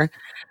narrator.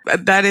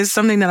 That is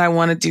something that I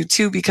want to do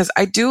too, because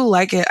I do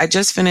like it. I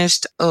just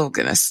finished,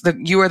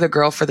 You Are the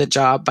Girl for the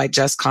Job by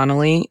Jess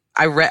Connolly.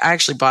 I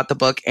actually bought the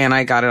book and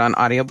I got it on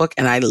audiobook,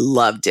 and I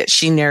loved it.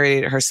 She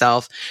narrated it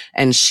herself,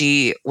 and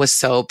she was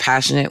so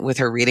passionate with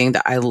her reading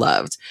that I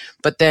loved.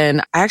 But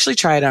then I actually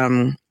tried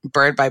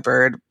Bird by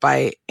Bird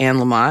by Anne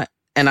Lamott.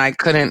 And I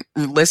couldn't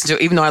listen to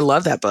it, even though I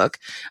love that book.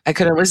 I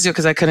couldn't listen to it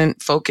because I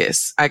couldn't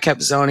focus. I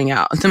kept zoning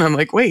out. And then I'm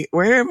like, wait,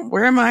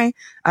 where am I?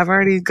 I've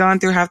already gone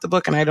through half the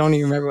book and I don't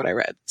even remember what I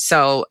read.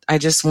 So I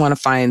just want to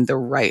find the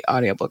right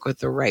audiobook with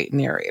the right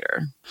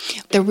narrator.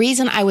 The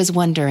reason I was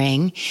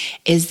wondering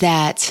is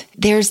that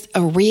there's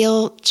a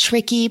real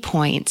tricky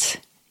point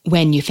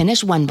when you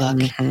finish one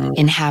book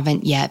and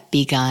haven't yet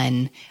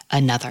begun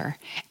another.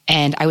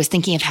 And I was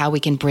thinking of how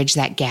we can bridge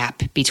that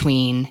gap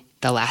between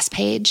the last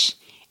page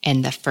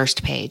and the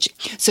first page.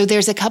 So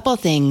there's a couple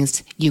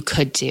things you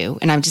could do,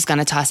 and I'm just going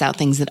to toss out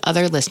things that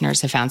other listeners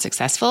have found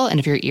successful.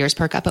 And if your ears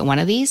perk up at one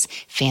of these,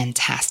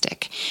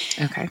 fantastic.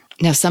 Okay.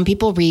 Now, some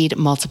people read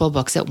multiple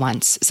books at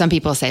once. Some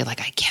people say, I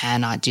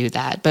cannot do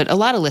that. But a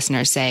lot of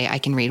listeners say, I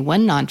can read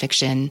one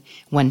nonfiction,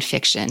 one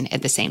fiction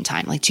at the same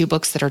time, like two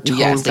books that are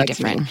totally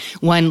different. Me.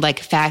 One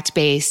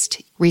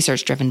fact-based,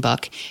 research-driven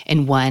book,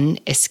 and one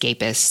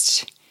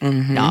escapist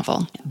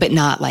novel, but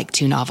not like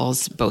two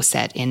novels both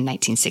set in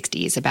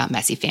 1960s about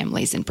messy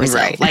families in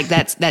Brazil. Right.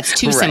 That's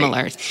too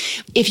similar.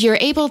 If you're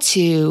able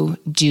to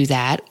do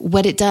that,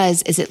 what it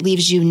does is it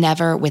leaves you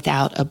never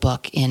without a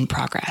book in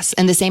progress.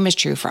 And the same is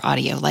true for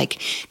audio.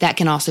 That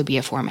can also be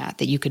a format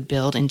that you could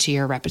build into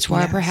your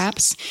repertoire,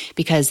 perhaps,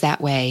 because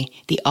that way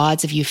the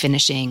odds of you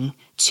finishing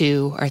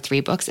 2 or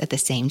 3 books at the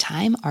same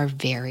time are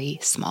very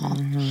small.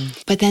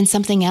 But then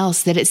something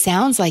else that it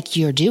sounds like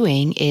you're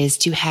doing is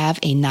to have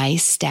a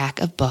nice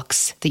stack of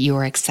books that you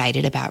are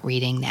excited about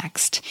reading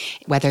next,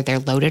 whether they're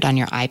loaded on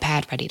your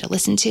iPad ready to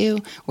listen to,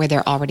 where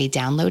they're already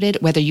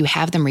downloaded, whether you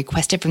have them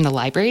requested from the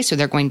library, so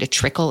they're going to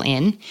trickle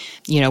in,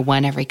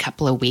 one every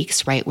couple of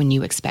weeks, right when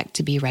you expect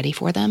to be ready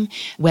for them,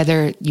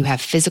 whether you have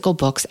physical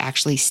books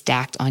actually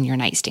stacked on your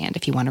nightstand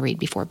if you want to read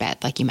before bed,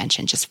 like you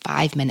mentioned, just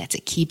 5 minutes,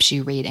 it keeps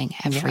you reading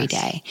every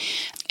day.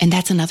 And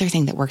that's another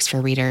thing that works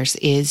for readers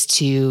is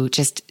to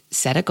just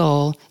set a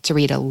goal to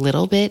read a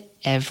little bit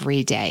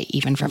every day,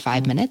 even for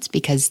 5 minutes,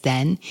 because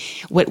then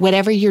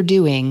whatever you're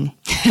doing,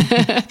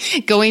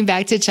 going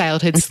back to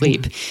childhood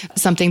sleep,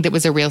 something that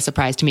was a real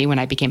surprise to me when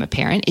I became a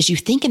parent is you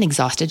think an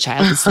exhausted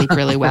child would sleep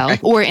really well,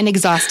 or an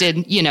exhausted,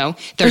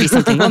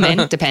 30-something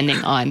woman,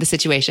 depending on the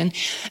situation.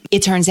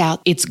 It turns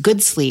out it's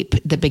good sleep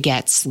that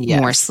begets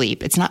more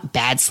sleep. It's not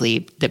bad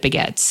sleep that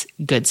begets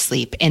good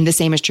sleep. And the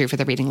same is true for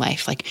the reading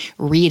life.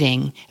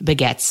 Reading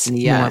begets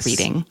more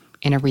reading.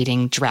 And a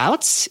reading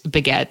drought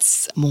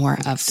begets more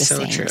of the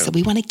same. True. So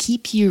we want to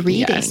keep you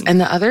reading. Yes. And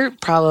the other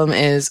problem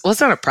is, well, it's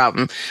not a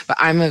problem, but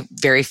I'm a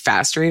very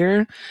fast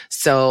reader.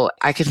 So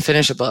I can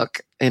finish a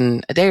book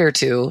in a day or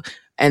two.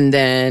 And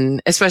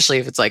then, especially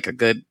if it's like a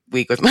good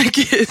week with my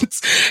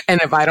kids,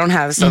 and if I don't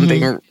have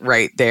something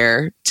right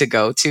there to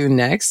go to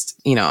next,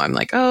 I'm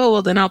like, oh,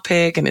 well, then I'll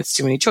pick, and it's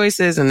too many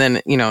choices. And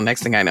then,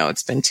 next thing I know,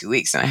 it's been 2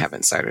 weeks and I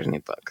haven't started a new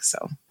book.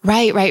 So.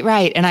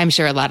 Right. And I'm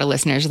sure a lot of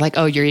listeners are like,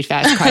 oh, you read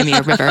fast, cry me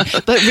a river.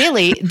 But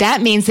really,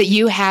 that means that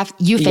you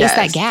face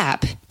that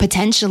gap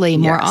potentially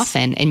more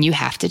often, and you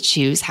have to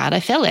choose how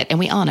to fill it. And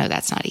we all know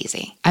that's not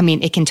easy. I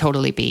mean, it can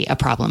totally be a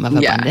problem of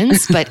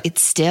abundance, but it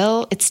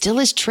still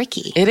is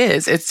tricky. It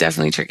is. It's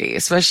definitely tricky,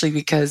 especially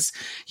because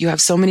you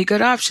have so many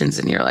good options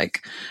and you're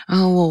like,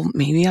 oh, well,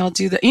 maybe I'll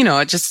do that.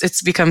 It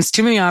becomes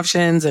too many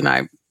options, and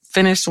I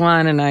finished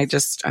one and I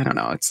don't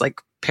know. It's like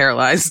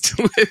paralyzed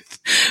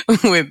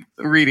with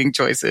reading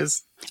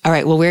choices. All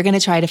right. Well, we're going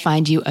to try to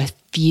find you a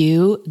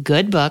few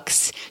good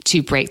books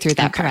to break through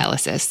that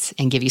paralysis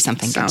and give you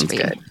something good to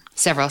read.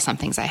 Several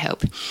somethings, I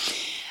hope.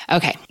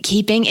 Okay.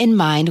 Keeping in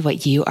mind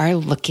what you are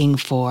looking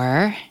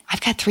for,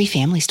 I've got 3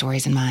 family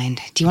stories in mind.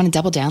 Do you want to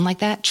double down like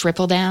that?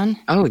 Triple down?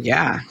 Oh,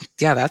 yeah.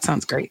 Yeah, that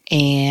sounds great.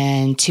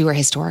 And 2 are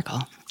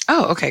historical.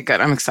 Oh, okay.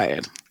 Good. I'm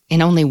excited.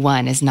 And only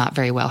 1 is not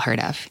very well heard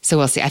of. So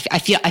we'll see. I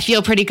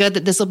feel pretty good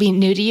that this will be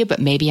new to you, but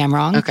maybe I'm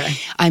wrong. Okay.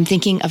 I'm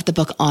thinking of the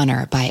book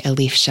Honor by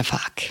Elif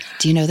Shafak.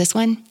 Do you know this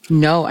one?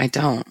 No, I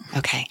don't.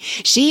 Okay.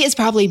 She is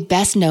probably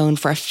best known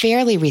for a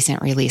fairly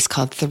recent release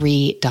called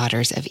 3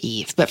 Daughters of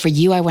Eve. But for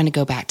you, I want to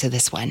go back to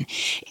this one.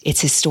 It's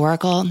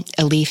historical.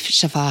 Elif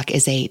Shafak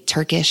is a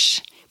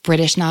Turkish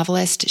British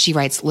novelist. She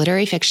writes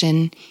literary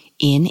fiction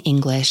in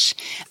English.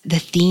 The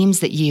themes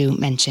that you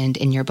mentioned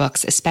in your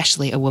books,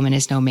 especially A Woman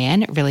is No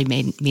Man, really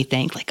made me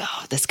think like,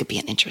 oh, this could be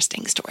an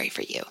interesting story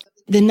for you.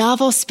 The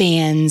novel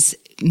spans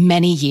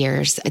many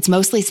years. It's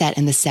mostly set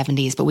in the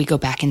 70s, but we go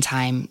back in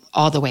time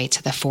all the way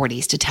to the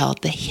 40s to tell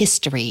the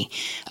history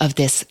of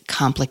this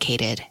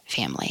complicated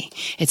family.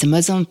 It's a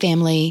Muslim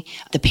family.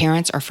 The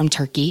parents are from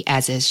Turkey,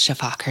 as is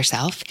Shafak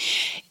herself.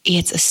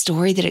 It's a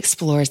story that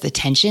explores the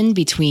tension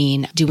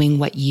between doing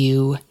what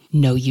you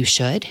know you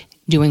should,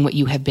 doing what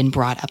you have been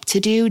brought up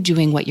to do,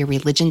 doing what your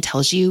religion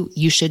tells you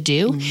should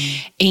do,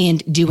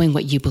 and doing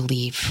what you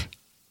believe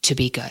to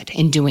be good,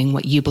 and doing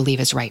what you believe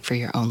is right for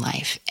your own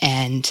life.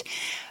 And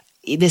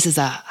this is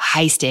a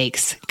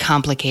high-stakes,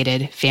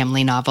 complicated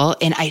family novel.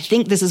 And I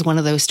think this is one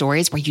of those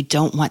stories where you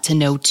don't want to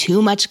know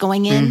too much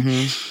going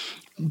in,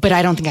 but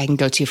I don't think I can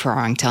go too far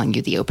wrong telling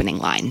you the opening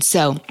line.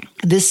 So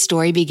this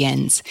story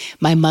begins,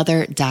 my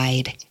mother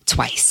died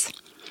twice.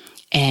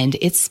 And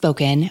it's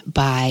spoken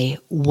by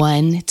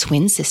one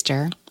twin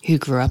sister who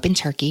grew up in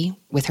Turkey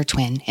with her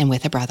twin and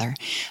with a brother.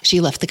 She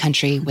left the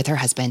country with her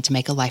husband to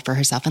make a life for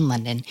herself in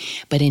London.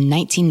 But in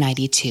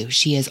 1992,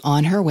 she is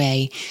on her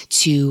way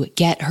to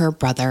get her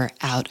brother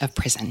out of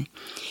prison.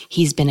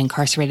 He's been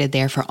incarcerated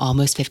there for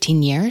almost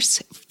 15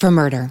 years for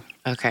murder.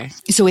 Okay.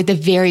 So at the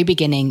very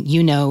beginning,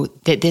 you know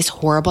that this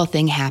horrible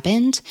thing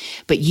happened,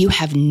 but you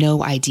have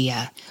no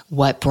idea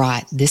what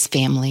brought this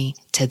family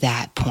to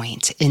that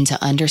point. And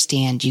to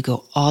understand, you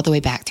go all the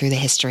way back through the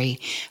history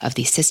of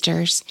these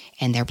sisters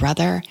and their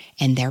brother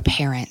and their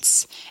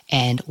parents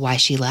and why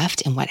she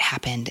left and what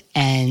happened.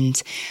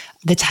 And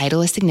the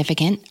title is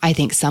significant. I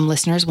think some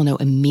listeners will know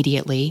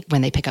immediately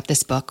when they pick up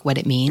this book what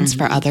it means.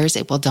 For others,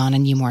 it will dawn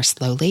on you more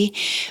slowly.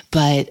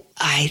 But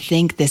I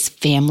think this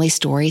family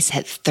story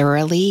set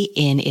thoroughly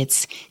in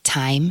its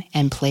time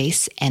and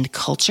place and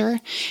culture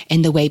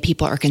and the way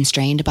people are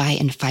constrained by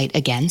and fight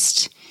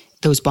against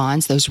those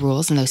bonds, those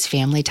rules, and those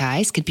family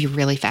ties could be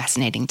really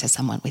fascinating to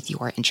someone with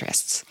your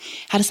interests.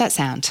 How does that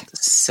sound?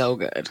 So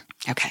good.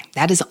 Okay.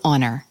 That is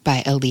Honor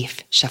by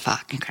Elif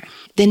Shafak. Okay.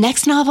 The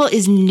next novel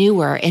is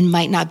newer and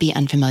might not be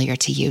unfamiliar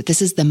to you.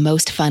 This is The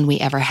Most Fun We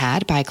Ever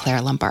Had by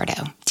Claire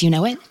Lombardo. Do you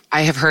know it?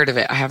 I have heard of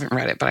it. I haven't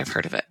read it, but I've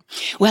heard of it.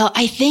 Well,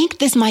 I think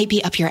this might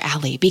be up your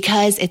alley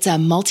because it's a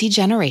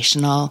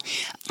multi-generational,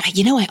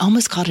 I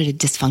almost called it a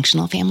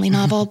dysfunctional family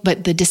novel,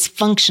 but the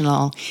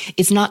dysfunctional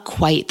is not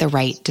quite the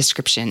right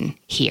description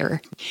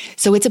here.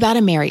 So it's about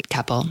a married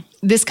couple.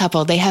 This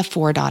couple, they have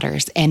 4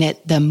 daughters. And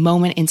at the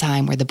moment in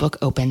time where the book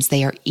opens,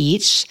 they are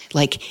each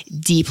like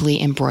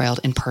deeply embroiled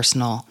in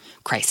personal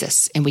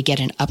crisis. And we get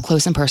an up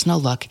close and personal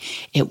look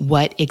at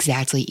what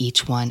exactly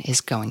each one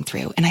is going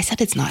through. And I said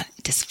it's not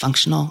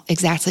dysfunctional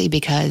exactly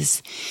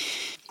because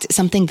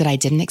something that I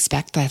didn't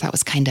expect that I thought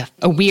was kind of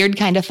a weird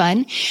kind of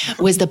fun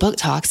was the book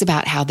talks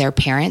about how their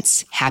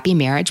parents' happy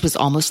marriage was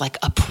almost like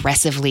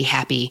oppressively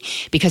happy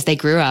because they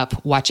grew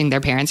up watching their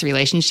parents'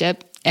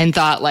 relationship and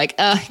thought like,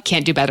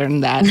 can't do better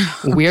than that.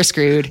 We're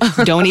screwed.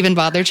 Don't even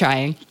bother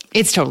trying.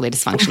 It's totally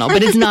dysfunctional,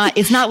 but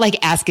it's not like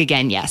ask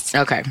again, yes.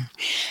 Okay.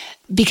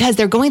 Because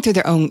they're going through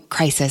their own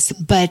crisis,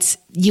 but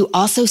you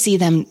also see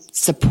them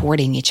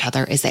supporting each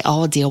other as they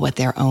all deal with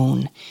their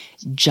own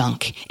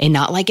junk, and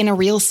not like in a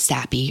real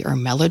sappy or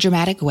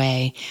melodramatic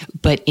way,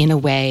 but in a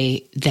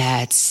way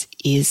that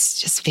is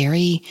just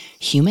very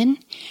human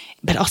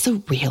but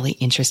also really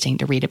interesting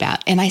to read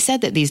about. And I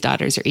said that these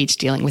daughters are each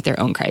dealing with their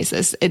own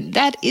crisis.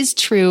 That is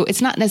true.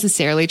 It's not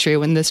necessarily true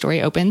when the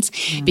story opens,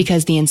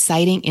 because the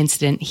inciting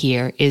incident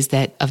here is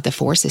that of the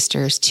 4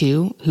 sisters,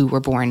 2 who were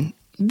born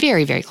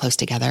very, very close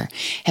together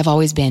have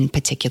always been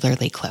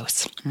particularly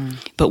close.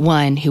 But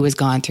one who has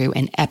gone through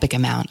an epic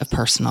amount of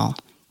personal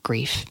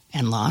grief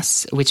and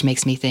loss, which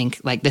makes me think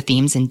like the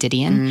themes in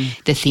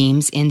Didion, the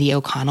themes in the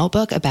O'Connell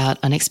book about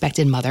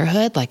unexpected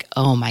motherhood, like,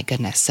 oh my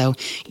goodness. So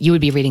you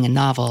would be reading a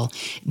novel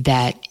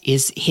that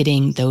is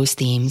hitting those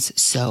themes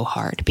so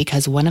hard,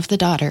 because one of the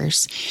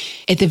daughters,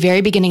 at the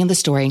very beginning of the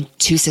story,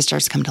 2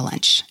 sisters come to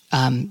lunch.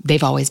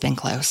 They've always been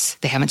close.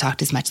 They haven't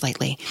talked as much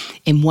lately.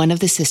 And one of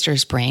the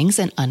sisters brings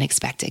an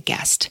unexpected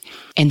guest.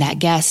 And that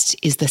guest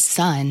is the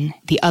son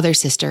the other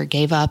sister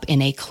gave up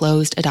in a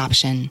closed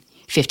adoption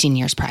 15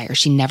 years prior.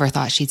 She never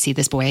thought she'd see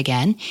this boy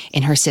again.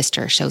 And her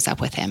sister shows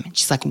up with him.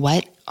 She's like,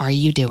 what are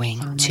you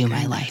doing to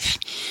my life?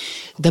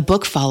 The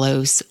book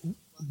follows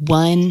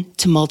one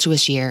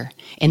tumultuous year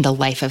in the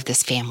life of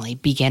this family,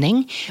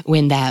 beginning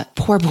when that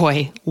poor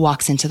boy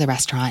walks into the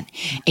restaurant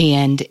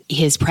and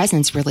his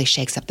presence really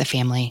shakes up the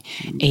family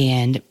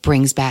and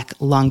brings back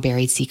long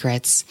buried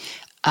secrets.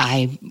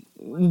 I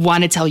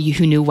want to tell you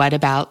who knew what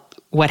about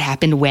what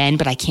happened when,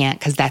 but I can't,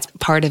 because that's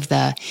part of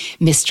the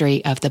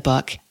mystery of the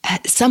book.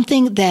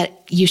 Something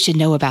that you should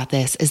know about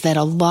this is that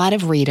a lot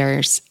of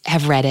readers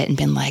have read it and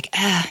been like,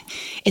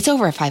 it's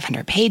over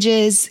 500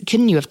 pages.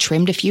 Couldn't you have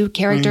trimmed a few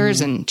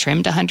characters and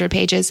trimmed 100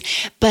 pages?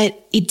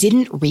 But it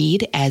didn't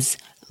read as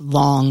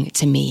long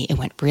to me. It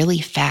went really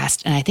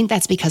fast. And I think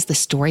that's because the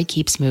story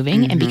keeps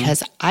moving and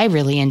because I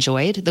really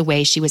enjoyed the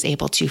way she was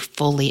able to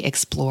fully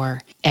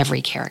explore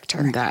every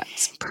character.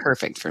 That's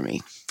perfect for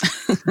me.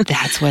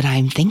 That's what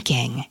I'm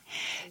thinking.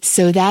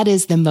 So that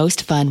is The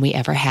Most Fun We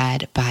Ever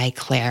Had by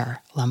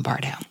Claire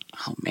Lombardo.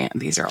 Oh man,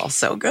 these are all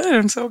so good.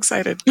 I'm so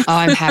excited. Oh,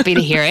 I'm happy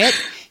to hear it.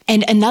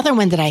 And another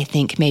one that I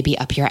think may be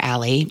up your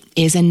alley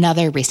is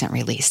another recent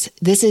release.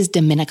 This is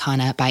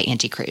Dominicana by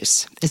Angie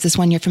Cruz. Is this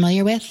one you're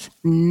familiar with?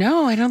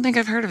 No, I don't think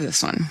I've heard of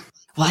this one.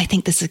 Well, I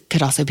think this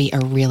could also be a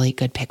really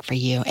good pick for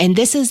you. And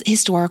this is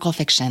historical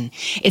fiction.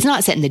 It's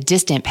not set in the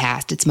distant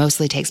past. It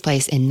mostly takes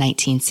place in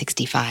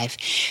 1965.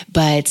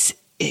 But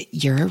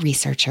you're a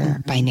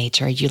researcher by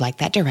nature. You like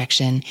that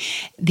direction.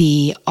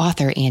 The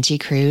author, Angie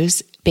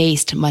Cruz,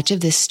 based much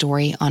of this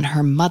story on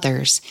her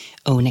mother's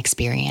own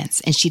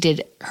experience. And she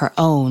did her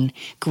own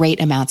great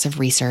amounts of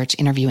research,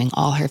 interviewing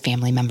all her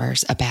family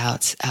members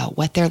about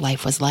what their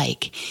life was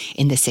like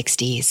in the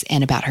 60s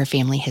and about her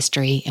family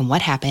history and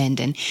what happened.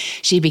 And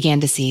she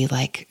began to see,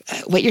 like,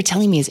 what you're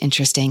telling me is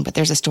interesting, but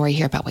there's a story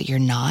here about what you're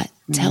not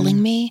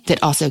telling me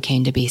that also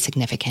came to be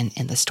significant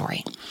in the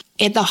story.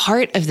 At the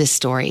heart of this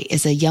story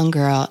is a young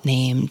girl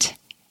named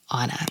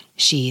Anna.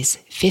 She's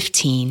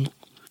 15.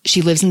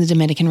 She lives in the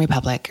Dominican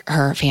Republic.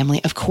 Her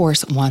family, of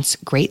course, wants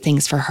great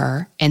things for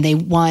her, and they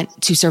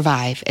want to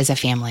survive as a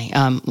family,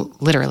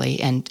 literally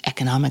and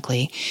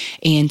economically.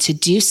 And to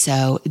do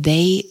so,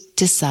 they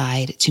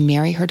decide to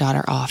marry her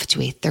daughter off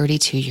to a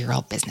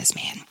 32-year-old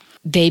businessman.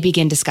 They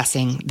begin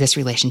discussing this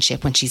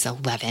relationship when she's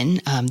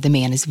 11. The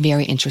man is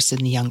very interested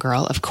in the young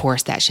girl. Of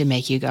course, that should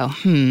make you go,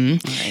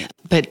 Right.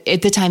 But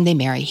at the time they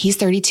marry, he's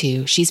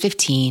 32, she's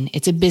 15.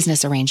 It's a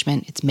business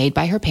arrangement. It's made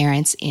by her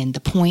parents, and the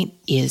point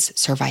is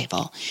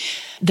survival.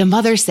 The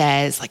mother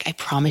says, like, I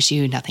promise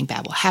you nothing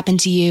bad will happen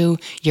to you.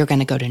 You're going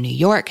to go to New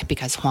York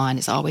because Juan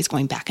is always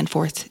going back and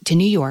forth to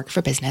New York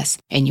for business.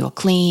 And you'll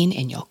clean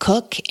and you'll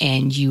cook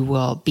and you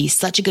will be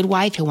such a good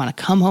wife. He'll want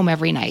to come home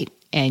every night.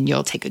 And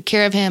you'll take good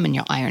care of him and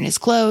you'll iron his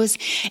clothes.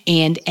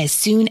 And as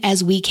soon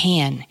as we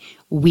can,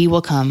 we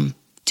will come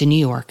to New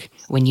York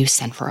when you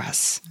send for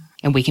us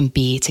and we can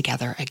be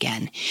together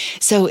again.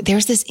 So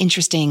there's this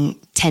interesting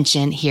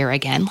tension here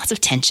again, lots of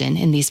tension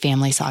in these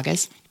family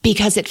sagas,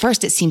 because at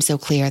first it seems so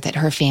clear that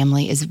her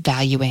family is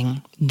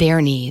valuing their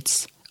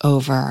needs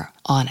over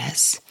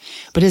Anna's.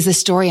 But as the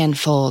story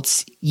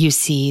unfolds, you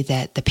see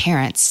that the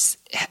parents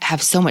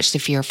have so much to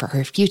fear for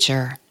her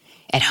future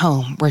at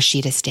home, were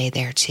she to stay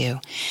there too.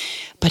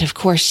 But of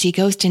course, she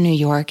goes to New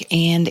York,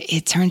 and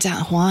it turns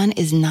out Juan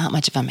is not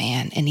much of a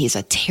man, and he's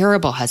a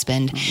terrible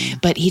husband,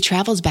 but he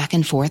travels back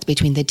and forth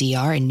between the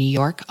DR and New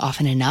York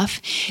often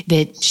enough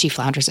that she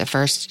flounders at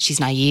first. She's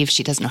naive.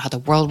 She doesn't know how the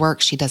world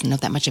works. She doesn't know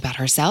that much about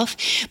herself,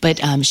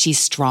 but she's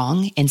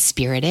strong and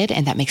spirited,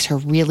 and that makes her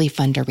really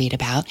fun to read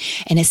about.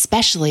 And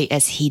especially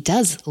as he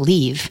does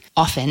leave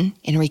often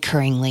and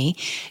recurringly,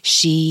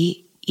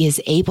 she is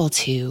able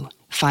to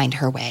find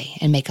her way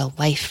and make a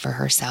life for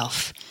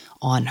herself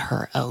on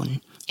her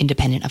own,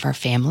 independent of her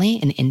family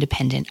and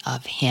independent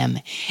of him.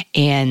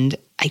 And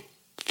I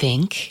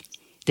think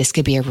this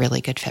could be a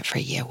really good fit for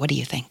you. What do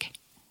you think?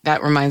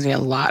 That reminds me a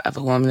lot of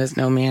A Woman Is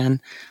No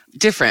Man.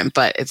 Different,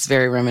 but it's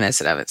very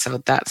reminiscent of it. So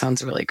that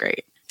sounds really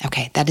great.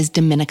 Okay, that is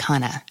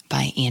Dominicana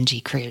by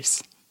Angie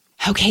Cruz.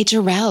 Okay,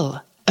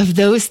 Jarrell, Of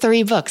those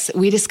 3 books,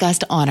 we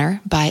discussed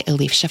Honor by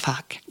Elif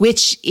Shafak,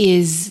 which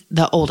is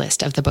the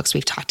oldest of the books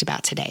we've talked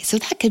about today. So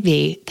that could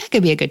be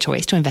a good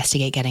choice to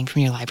investigate getting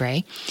from your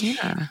library.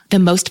 Yeah. The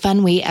Most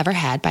Fun We Ever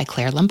Had by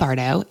Claire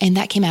Lombardo, and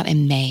that came out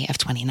in May of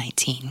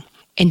 2019.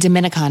 And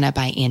Dominicana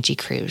by Angie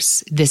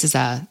Cruz. This is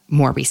a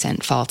more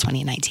recent fall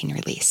 2019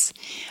 release.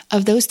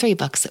 Of those 3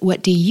 books,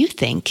 what do you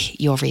think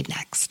you'll read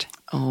next?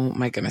 Oh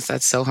my goodness,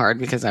 that's so hard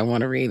because I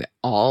want to read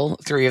all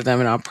 3 of them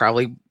and I'll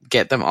probably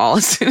get them all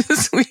as soon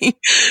as we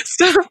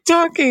stop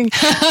talking.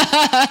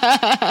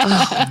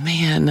 Oh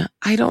man,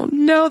 I don't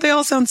know. They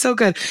all sound so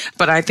good.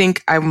 But I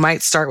think I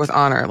might start with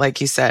Honor.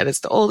 Like you said, it's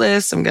the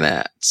oldest. I'm going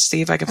to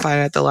see if I can find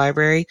it at the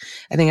library.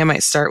 I think I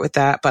might start with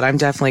that, but I'm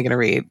definitely going to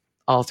read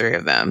all 3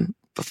 of them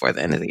before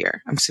the end of the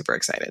year. I'm super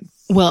excited.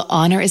 Well,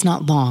 Honor is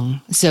not long,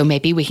 so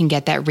maybe we can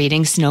get that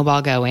reading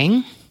snowball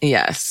going.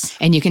 Yes.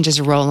 And you can just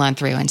roll on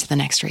through into the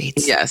next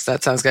reads. Yes,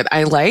 that sounds good.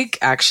 I like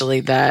actually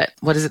that,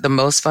 what is it, The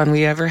Most Fun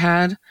We Ever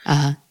Had?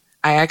 Uh-huh.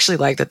 I actually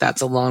like that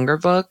that's a longer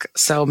book.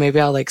 So maybe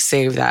I'll like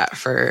save that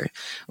for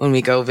when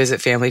we go visit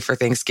family for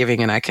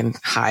Thanksgiving and I can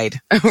hide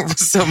in a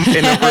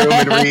room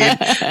and read.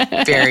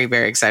 Very,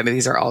 very excited.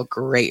 These are all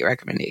great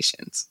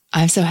recommendations.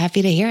 I'm so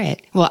happy to hear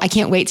it. Well, I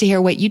can't wait to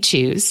hear what you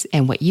choose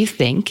and what you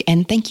think.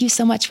 And thank you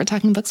so much for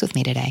talking books with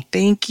me today.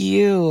 Thank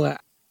you.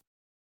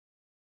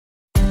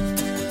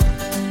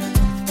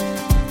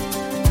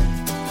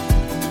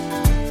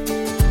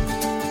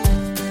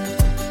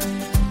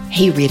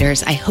 Hey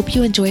readers, I hope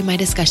you enjoyed my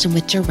discussion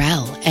with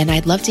Jarrell, and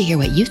I'd love to hear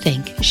what you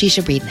think she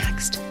should read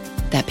next.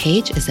 That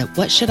page is at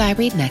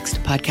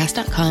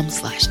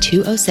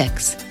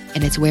whatshouldireadnextpodcast.com/206,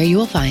 and it's where you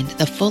will find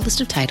the full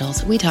list of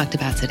titles we talked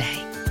about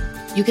today.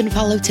 You can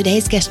follow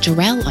today's guest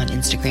Jarrell on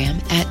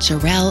Instagram at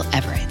Jarrell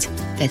Everett.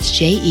 That's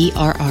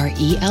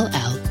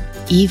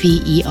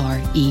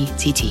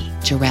JerrellEverett,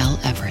 Jarrell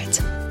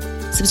Everett.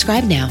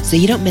 Subscribe now so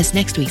you don't miss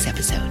next week's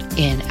episode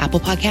in Apple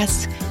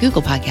Podcasts,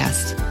 Google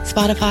Podcasts,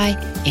 Spotify,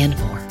 and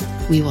more.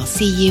 We will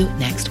see you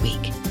next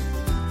week.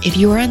 If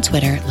you are on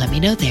Twitter, let me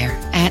know there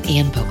at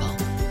Ann Bogle.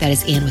 That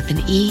is Ann with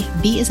an E,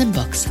 B as in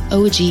books,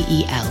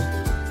 OGEL.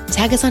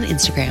 Tag us on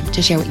Instagram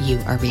to share what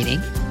you are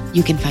reading.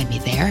 You can find me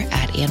there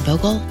at Ann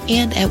Bogle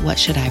and at What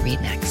Should I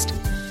Read Next.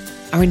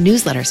 Our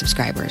newsletter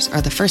subscribers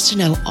are the first to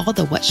know all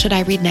the What Should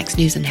I Read Next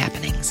news and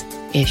happenings.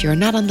 If you're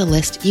not on the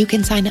list, you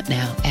can sign up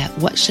now at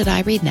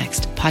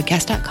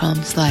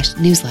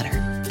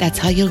whatshouldireadnextpodcast.com/newsletter. That's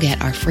how you'll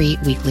get our free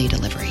weekly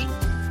delivery.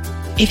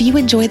 If you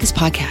enjoy this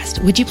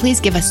podcast, would you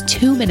please give us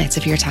 2 minutes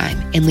of your time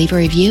and leave a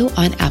review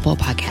on Apple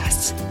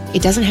Podcasts?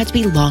 It doesn't have to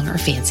be long or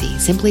fancy.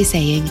 Simply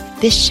saying,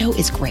 "This show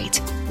is great,"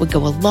 would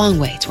go a long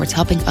way towards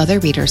helping other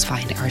readers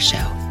find our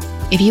show.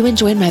 If you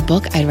enjoyed my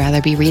book, I'd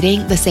Rather Be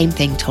Reading, the same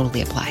thing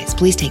totally applies.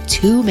 Please take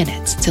 2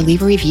 minutes to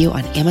leave a review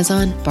on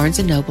Amazon, Barnes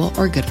 & Noble,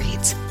 or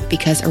Goodreads,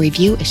 because a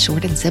review is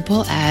short and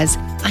simple as,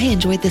 "I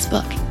enjoyed this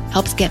book,"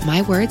 helps get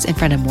my words in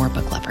front of more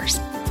book lovers.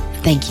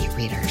 Thank you,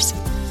 readers.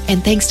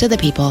 And thanks to the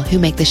people who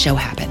make the show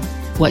happen.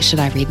 What Should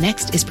I Read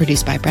Next is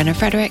produced by Brenna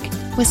Frederick,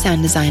 with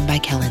sound design by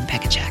Kellen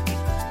Pekacek.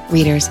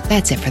 Readers,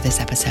 that's it for this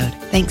episode.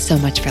 Thanks so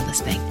much for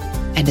listening.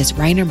 And as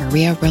Rainer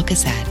Maria Rilke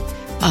said,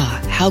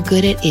 how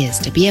good it is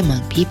to be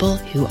among people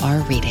who are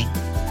reading.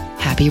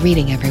 Happy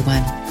reading,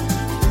 everyone.